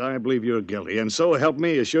words, I believe you're guilty. And so help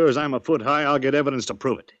me, as sure as I'm a foot high, I'll get evidence to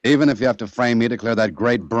prove it. Even if you have to frame me to clear that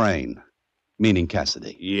great brain. Meaning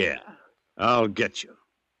Cassidy. Yeah, I'll get you.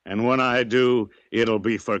 And when I do, it'll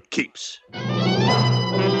be for keeps.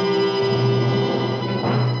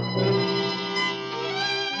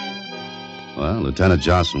 Well, Lieutenant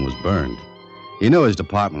Johnson was burned. He knew his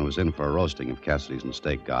department was in for a roasting if Cassidy's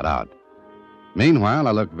mistake got out. Meanwhile,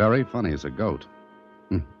 I looked very funny as a goat.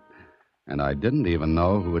 And I didn't even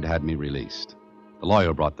know who had had me released. The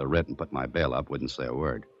lawyer brought the writ and put my bail up, wouldn't say a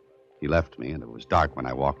word. He left me, and it was dark when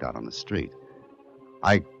I walked out on the street.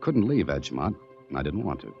 I couldn't leave Edgemont, and I didn't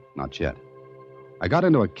want to, not yet. I got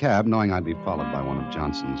into a cab knowing I'd be followed by one of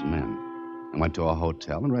Johnson's men, and went to a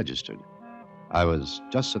hotel and registered. I was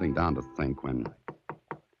just sitting down to think when...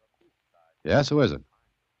 Yes, who is it?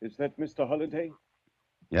 Is that Mr. Holliday?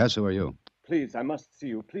 Yes, who are you? Please, I must see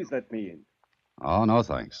you. Please let me in. Oh, no,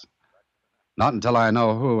 thanks. Not until I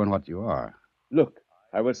know who and what you are. Look,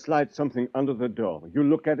 I will slide something under the door. You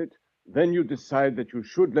look at it, then you decide that you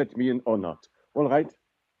should let me in or not. All right?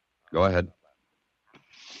 Go ahead.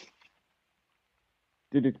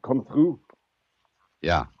 Did it come through?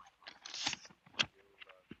 Yeah.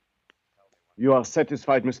 You are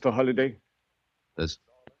satisfied, Mr. Holliday? This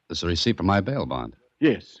is a receipt for my bail bond.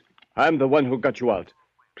 Yes. I'm the one who got you out.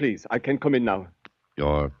 Please, I can come in now.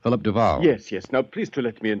 You're Philip Duval? Yes. Now, please to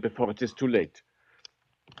let me in before it is too late.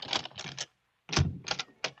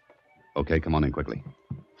 Okay, come on in quickly.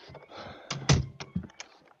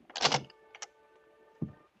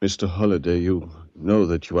 Mr. Holliday, you know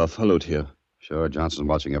that you are followed here. Sure, Johnson's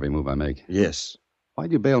watching every move I make. Yes.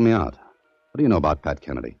 Why'd you bail me out? What do you know about Pat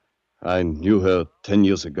Kennedy? I knew her 10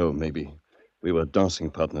 years ago, maybe. We were dancing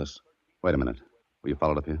partners. Wait a minute. Were you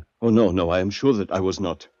followed up here? Oh, no, I am sure that I was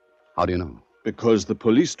not. How do you know? Because the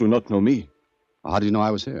police do not know me. Well, how do you know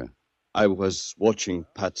I was here? I was watching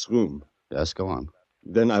Pat's room. Yes, go on.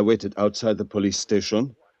 Then I waited outside the police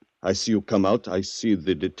station. I see you come out. I see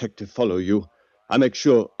the detective follow you. I make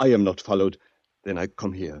sure I am not followed. Then I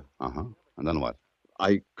come here. Uh-huh. And then what?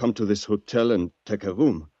 I come to this hotel and take a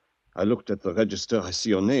room. I looked at the register. I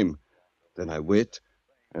see your name. Then I wait,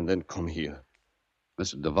 and then come here.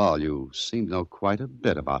 Mr. Duval, you seem to know quite a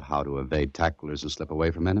bit about how to evade tacklers and slip away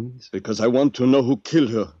from enemies. Because I want to know who killed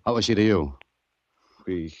her. How was she to you?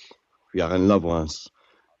 We are in love once.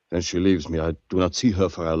 Then she leaves me. I do not see her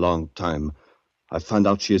for a long time. I find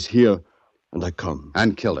out she is here, and I come.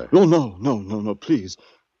 And kill her? No, please.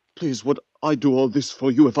 Please, would I do all this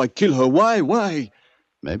for you if I kill her? Why?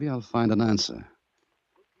 Maybe I'll find an answer.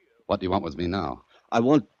 What do you want with me now? I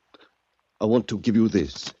want to give you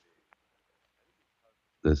this.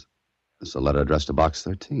 This is a letter addressed to Box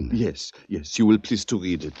 13. Yes. You will please to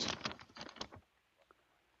read it.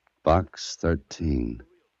 Box 13.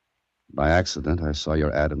 By accident, I saw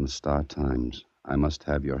your ad in the Star-Times. I must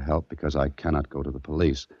have your help because I cannot go to the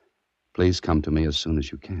police. Please come to me as soon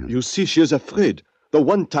as you can. You see, she is afraid. The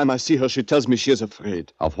one time I see her, she tells me she is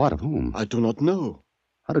afraid. Of what? Of whom? I do not know.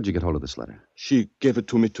 How did you get hold of this letter? She gave it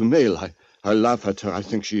to me to mail. I laugh at her. I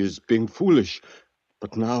think she is being foolish.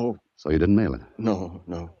 But now... So you didn't mail it? No.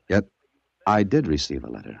 Yet, I did receive a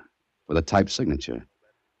letter with a typed signature.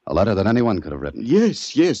 A letter that anyone could have written.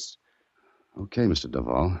 Yes. Okay, Mr.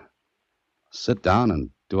 Duvall. Sit down and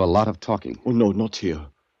do a lot of talking. Oh, no, not here.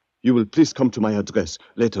 You will please come to my address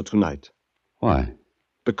later tonight. Why?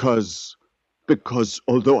 Because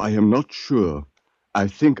although I am not sure, I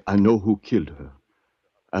think I know who killed her.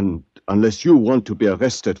 And unless you want to be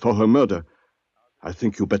arrested for her murder, I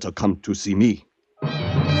think you better come to see me.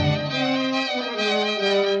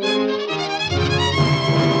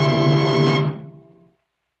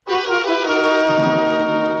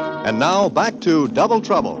 And now back to Double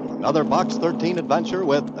Trouble, another Box 13 adventure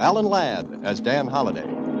with Alan Ladd as Dan Holliday.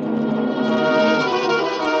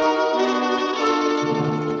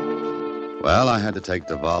 Well, I had to take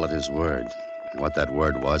Duvall at his word. What that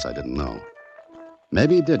word was, I didn't know.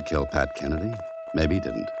 Maybe he did kill Pat Kennedy. Maybe he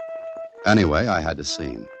didn't. Anyway, I had to see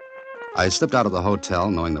him. I slipped out of the hotel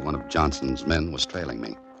knowing that one of Johnson's men was trailing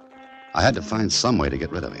me. I had to find some way to get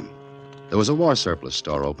rid of him. There was a war surplus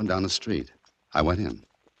store open down the street. I went in.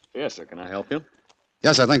 Yes, sir. Can I help you?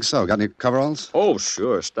 Yes, I think so. Got any coveralls? Oh,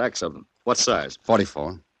 sure. Stacks of them. What size?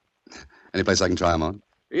 44. Any place I can try them on?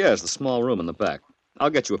 Yes, the small room in the back. I'll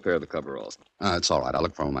get you a pair of the coveralls. It's all right. I'll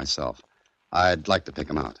look for them myself. I'd like to pick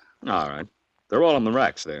them out. All right. They're all on the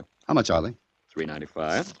racks there. How much are they?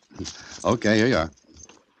 $3.95. Okay, here you are.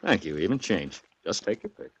 Thank you. Even change. Just take your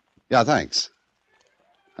pick. Yeah, thanks.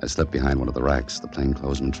 I slipped behind one of the racks. The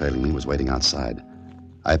plainclothesman trailing me was waiting outside.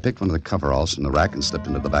 I picked one of the coveralls from the rack and slipped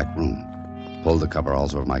into the back room. Pulled the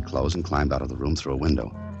coveralls over my clothes and climbed out of the room through a window.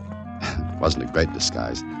 It wasn't a great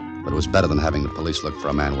disguise, but it was better than having the police look for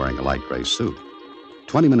a man wearing a light gray suit.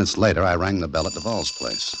 20 minutes later, I rang the bell at Duvall's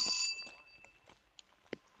place.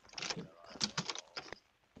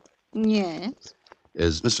 Yes.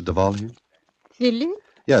 Is Mr. Duvall here? Philip?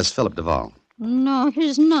 Yes, Philip Duvall. No,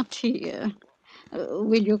 he's not here.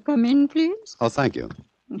 Will you come in, please? Oh, thank you.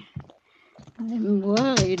 I'm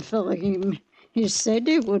worried for him. He said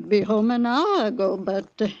he would be home an hour ago, but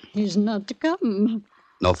he's not come.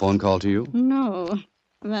 No phone call to you? No.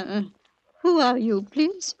 Well, who are you,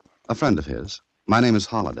 please? A friend of his. My name is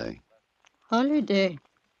Holliday. Holliday?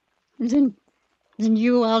 Then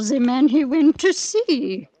you are the man he went to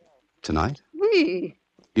see. Tonight? Oui.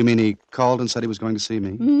 You mean he called and said he was going to see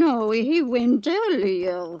me? No, he went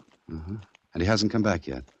earlier. Uh-huh. And he hasn't come back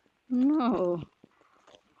yet? No.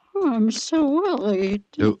 Oh, I'm so worried.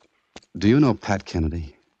 Do you know Pat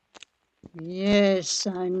Kennedy? Yes,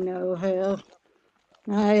 I know her.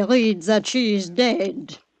 I read that she is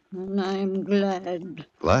dead, and I'm glad.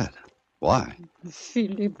 Glad? Why?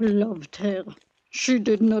 Philip loved her. She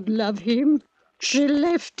did not love him. She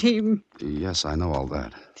left him. Yes, I know all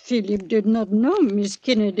that. Philip did not know Miss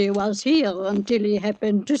Kennedy was here until he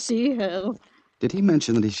happened to see her. Did he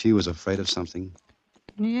mention that she was afraid of something?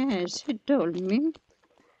 Yes, he told me.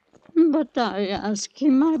 But I ask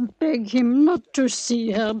him, I beg him not to see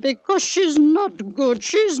her because she's not good.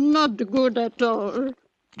 She's not good at all.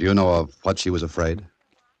 Do you know of what she was afraid?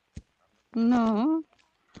 No.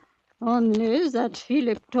 Only that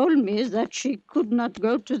Philip told me that she could not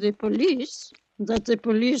go to the police, that the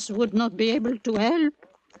police would not be able to help.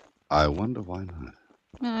 I wonder why not.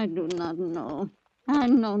 I do not know. I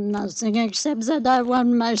know nothing except that I want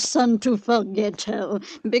my son to forget her,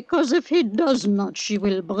 because if he does not, she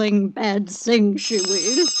will bring bad things, she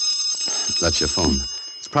will. That's your phone.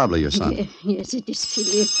 It's probably your son. Yes, it is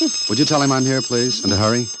Philip. Would you tell him I'm here, please, and to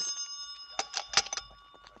hurry?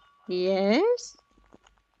 Yes?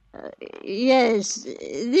 Yes,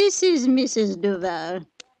 this is Mrs. Duval.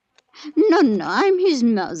 No, I'm his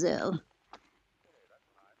mother.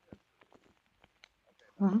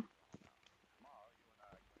 What?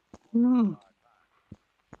 No.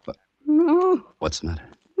 What? No. What's the matter?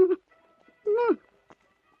 No.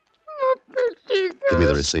 Give me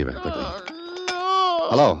the receiver, quickly. No.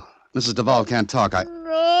 Hello? Mrs. Duvall can't talk.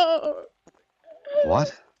 No.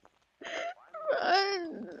 What?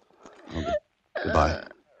 Goodbye.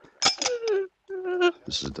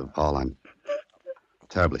 Mrs. Duvall, I'm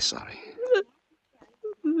terribly sorry.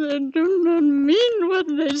 They do not mean what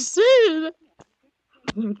they say.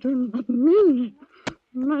 They do not mean it.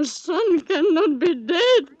 My son cannot be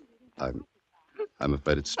dead. I'm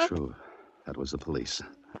afraid it's true. That was the police.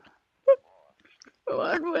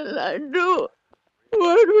 What will I do?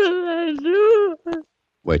 What will I do?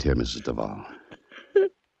 Wait here, Mrs. Duvall.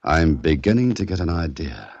 I'm beginning to get an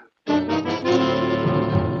idea.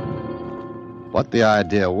 What the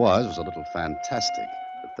idea was a little fantastic,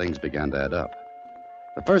 but things began to add up.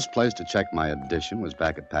 The first place to check my addition was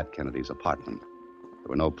back at Pat Kennedy's apartment. There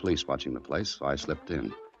were no police watching the place, so I slipped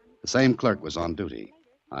in. The same clerk was on duty.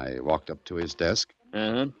 I walked up to his desk.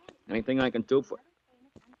 Uh-huh. Anything I can do for...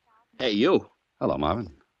 Hey, you. Hello,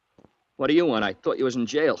 Marvin. What do you want? I thought you was in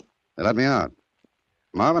jail. They let me out.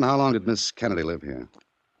 Marvin, how long did Miss Kennedy live here?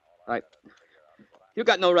 You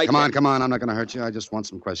got no right Come on. I'm not going to hurt you. I just want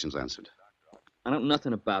some questions answered. I don't know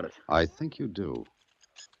nothing about it. I think you do.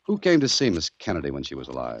 Who came to see Miss Kennedy when she was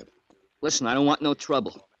alive? Listen, I don't want no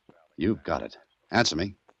trouble. You've got it. Answer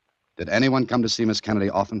me. Did anyone come to see Miss Kennedy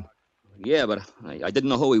often? Yeah, but I didn't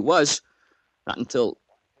know who he was. Not until...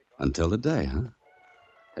 Until today, huh?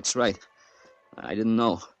 That's right. I didn't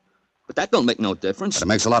know. But that don't make no difference. But it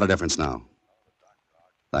makes a lot of difference now.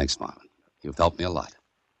 Thanks, Marvin. You've helped me a lot.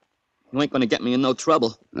 You ain't gonna get me in no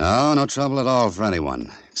trouble. No trouble at all for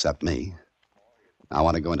anyone, except me. Now, I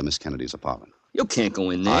want to go into Miss Kennedy's apartment. You can't go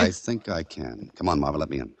in there. I think I can. Come on, Marvin, let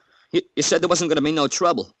me in. You said there wasn't gonna be no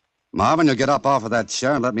trouble. Marvin, you'll get up off of that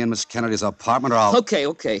chair and let me in Miss Kennedy's apartment, or I'll...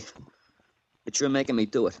 Okay. But you're making me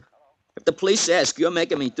do it. If the police ask, you're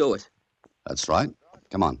making me do it. That's right.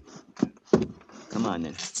 Come on. Come on,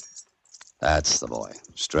 then. That's the boy.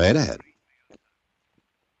 Straight ahead.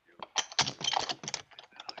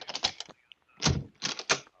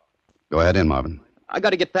 Go ahead in, Marvin. I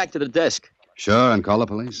gotta get back to the desk. Sure, and call the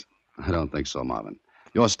police? I don't think so, Marvin.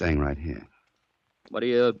 You're staying right here. What are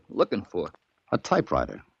you looking for? A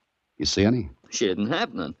typewriter. You see any? She didn't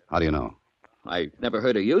have none. How do you know? I never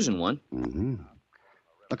heard her using one. Mm-hmm.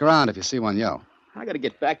 Look around. If you see one, yell. I gotta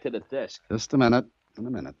get back to the desk. Just a minute. In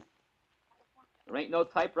a minute. There ain't no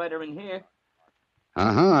typewriter in here.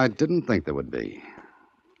 Uh-huh. I didn't think there would be.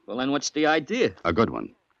 Well, then what's the idea? A good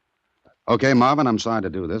one. Okay, Marvin, I'm sorry to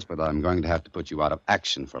do this, but I'm going to have to put you out of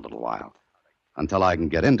action for a little while. Until I can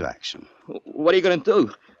get into action. What are you going to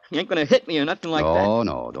do? You ain't going to hit me or nothing like that.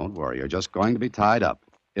 No, don't worry. You're just going to be tied up.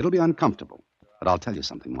 It'll be uncomfortable. But I'll tell you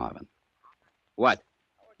something, Marvin. What?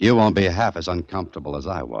 You won't be half as uncomfortable as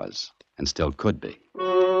I was, and still could be.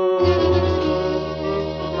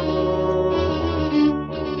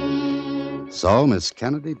 So, Miss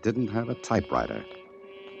Kennedy didn't have a typewriter.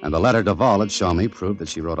 And the letter Duvall had shown me proved that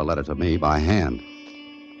she wrote a letter to me by hand.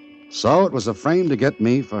 So it was a frame to get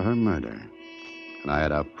me for her murder. And I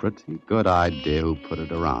had a pretty good idea who put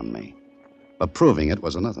it around me. But proving it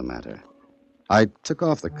was another matter. I took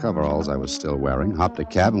off the coveralls I was still wearing, hopped a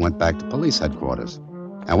cab, and went back to police headquarters.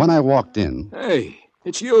 And when I walked in... Hey,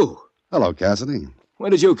 it's you. Hello, Cassidy.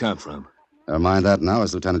 Where did you come from? Never mind that now.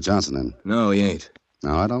 Is Lieutenant Johnson in? No, he ain't.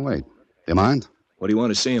 No, I don't wait. Do you mind? What do you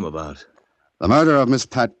want to see him about? The murder of Miss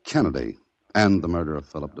Pat Kennedy and the murder of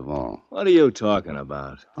Philip Duvall. What are you talking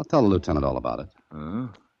about? I'll tell the lieutenant all about it.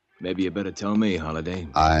 Maybe you better tell me, Holliday.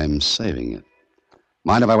 I'm saving it.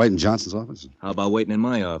 Mind if I wait in Johnson's office? How about waiting in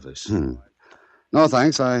my office? No,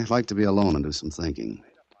 thanks. I like to be alone and do some thinking.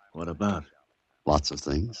 What about? Lots of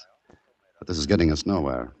things. But this is getting us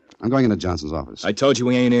nowhere. I'm going into Johnson's office. I told you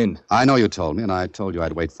he ain't in. I know you told me, and I told you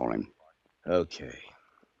I'd wait for him.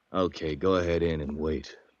 Okay, go ahead in and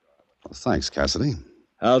wait. Well, thanks, Cassidy.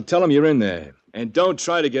 I'll tell him you're in there. And don't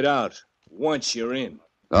try to get out once you're in.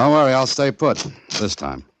 Don't worry, I'll stay put. This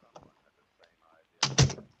time.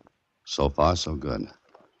 So far, so good.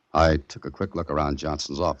 I took a quick look around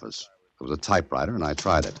Johnson's office. There was a typewriter, and I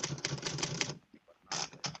tried it.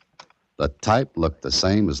 The type looked the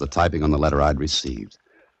same as the typing on the letter I'd received.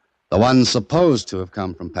 The one supposed to have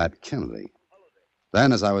come from Pat Kennedy.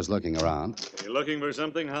 Then, as I was looking around... You looking for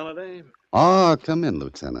something, Holliday? Oh, come in,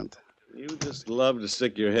 Lieutenant. You just love to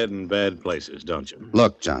stick your head in bad places, don't you?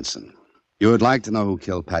 Look, Johnson, you would like to know who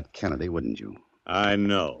killed Pat Kennedy, wouldn't you? I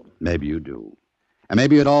know. Maybe you do. And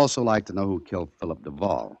maybe you'd also like to know who killed Philip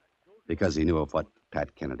Duvall, because he knew of what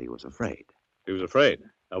Pat Kennedy was afraid. He was afraid?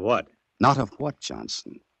 Of what? Not of what,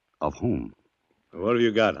 Johnson. Of whom? What have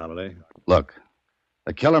you got, Holliday? Look,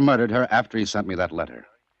 the killer murdered her after he sent me that letter.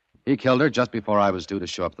 He killed her just before I was due to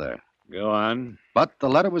show up there. Go on. But the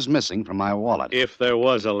letter was missing from my wallet. If there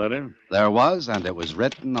was a letter? There was, and it was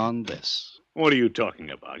written on this. What are you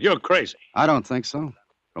talking about? You're crazy. I don't think so.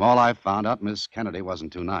 From all I found out, Miss Kennedy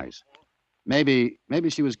wasn't too nice. Maybe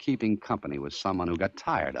she was keeping company with someone who got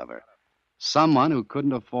tired of her. Someone who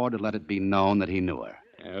couldn't afford to let it be known that he knew her.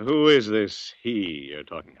 Who is this he you're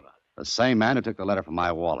talking about? The same man who took the letter from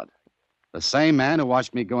my wallet. The same man who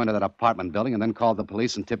watched me go into that apartment building and then called the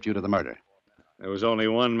police and tipped you to the murder. There was only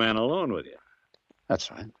one man alone with you. That's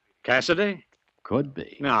right. Cassidy? Could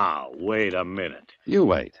be. Now, wait a minute. You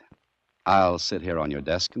wait. I'll sit here on your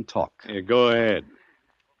desk and talk. Go ahead.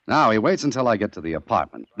 Now, he waits until I get to the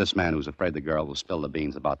apartment. This man who's afraid the girl will spill the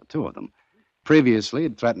beans about the two of them. Previously,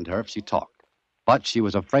 he'd threatened her if she talked. But she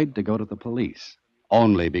was afraid to go to the police,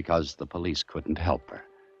 only because the police couldn't help her.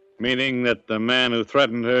 Meaning that the man who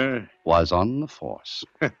threatened her Was on the force.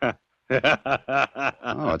 Oh,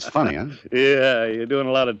 it's funny, huh? Yeah, you're doing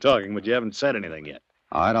a lot of talking, but you haven't said anything yet.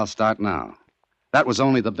 All right, I'll start now. That was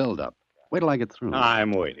only the build-up. Wait till I get through.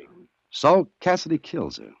 I'm waiting. So Cassidy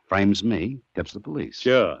kills her, frames me, tips the police.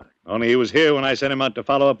 Sure. Only he was here when I sent him out to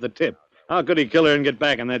follow up the tip. How could he kill her and get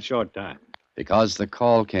back in that short time? Because the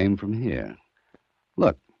call came from here.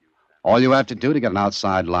 Look, all you have to do to get an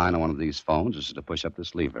outside line on one of these phones is to push up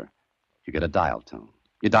this lever. You get a dial tone.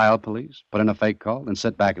 You dial police, put in a fake call, and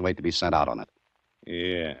sit back and wait to be sent out on it.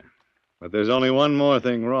 Yeah. But there's only one more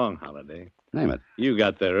thing wrong, Holiday. Name it. You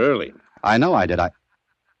got there early. I know I did.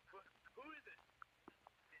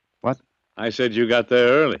 What? I said you got there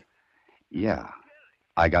early. Yeah,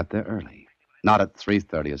 I got there early. Not at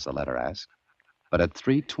 3:30 as the letter asked, but at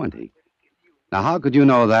 3:20. Now, how could you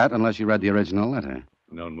know that unless you read the original letter?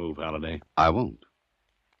 Don't move, Holiday. I won't,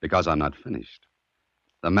 because I'm not finished.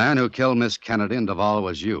 The man who killed Miss Kennedy and Duvall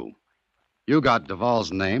was you. You got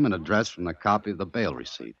Duvall's name and address from the copy of the bail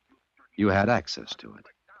receipt. You had access to it.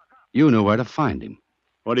 You knew where to find him.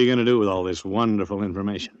 What are you going to do with all this wonderful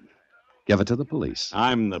information? Give it to the police.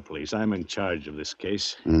 I'm the police. I'm in charge of this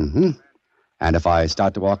case. Mm-hmm. And if I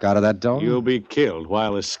start to walk out of that door? You'll be killed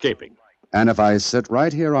while escaping. And if I sit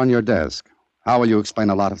right here on your desk, how will you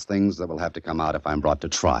explain a lot of things that will have to come out if I'm brought to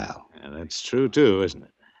trial? Yeah, that's true, too, isn't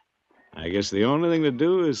it? I guess the only thing to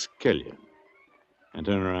do is kill you. And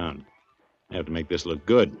turn around. I have to make this look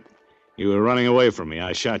good. You were running away from me.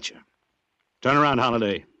 I shot you. Turn around,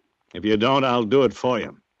 Holiday. If you don't, I'll do it for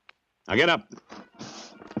you. Now get up.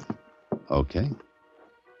 Okay.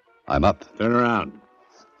 I'm up. Turn around.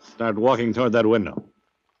 Start walking toward that window.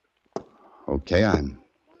 Okay, I'm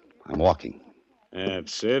walking.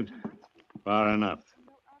 That's it. Far enough.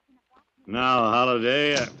 Now,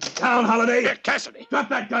 Holiday. Down, Holiday! Here, Cassidy! Drop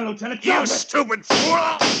that gun, Lieutenant! You stupid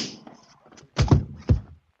fool!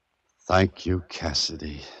 Thank you,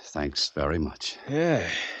 Cassidy. Thanks very much. Yeah.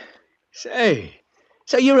 Say,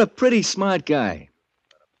 you're a pretty smart guy.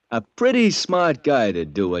 A pretty smart guy to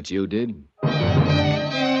do what you did.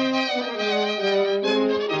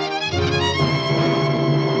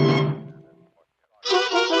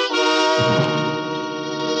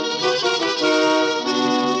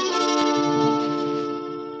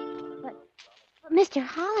 Mr.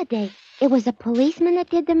 Holliday, it was a policeman that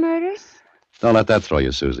did the murders? Don't let that throw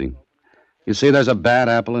you, Susie. You see, there's a bad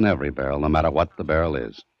apple in every barrel, no matter what the barrel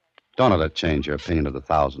is. Don't let it change your opinion of the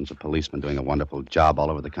thousands of policemen doing a wonderful job all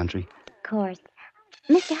over the country. Of course.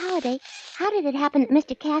 Mr. Holliday, how did it happen that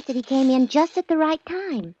Mr. Cassidy came in just at the right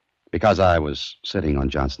time? Because I was sitting on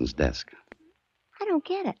Johnson's desk. I don't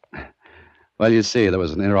get it. Well, you see, there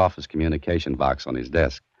was an inter-office communication box on his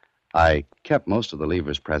desk. I kept most of the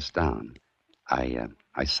levers pressed down.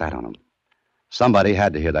 I sat on them. Somebody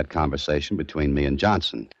had to hear that conversation between me and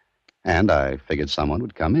Johnson, and I figured someone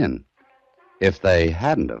would come in. If they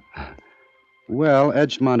hadn't have... Well,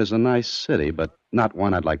 Edgemont is a nice city, but not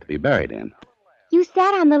one I'd like to be buried in. You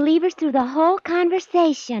sat on the levers through the whole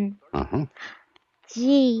conversation. Uh-huh.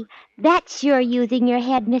 Gee, that's sure using your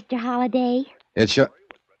head, Mr. Holliday. It's your...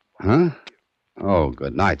 Huh? Oh,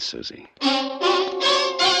 good night, Susie.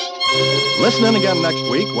 Listen in again next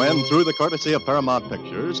week when, through the courtesy of Paramount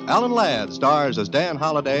Pictures, Alan Ladd stars as Dan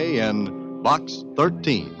Holliday in Box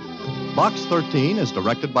 13. Box 13 is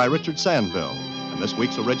directed by Richard Sandville, and this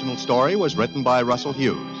week's original story was written by Russell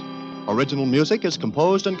Hughes. Original music is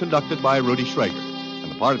composed and conducted by Rudy Schrager, and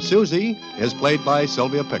the part of Susie is played by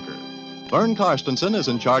Sylvia Picker. Vern Karstensen is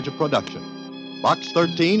in charge of production. Box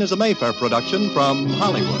 13 is a Mayfair production from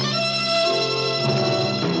Hollywood.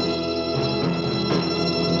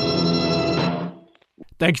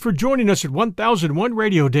 Thanks for joining us at 1001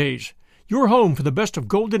 Radio Days, your home for the best of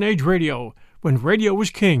Golden Age radio, when radio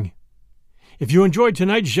was king. If you enjoyed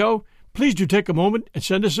tonight's show, please do take a moment and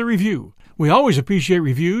send us a review. We always appreciate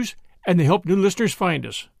reviews, and they help new listeners find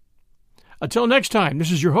us. Until next time,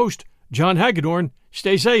 this is your host, John Hagedorn.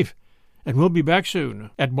 Stay safe, and we'll be back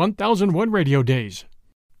soon at 1001 Radio Days.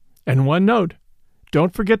 And one note,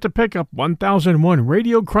 don't forget to pick up 1001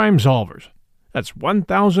 Radio Crime Solvers. That's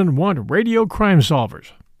 1001 Radio Crime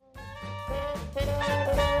Solvers.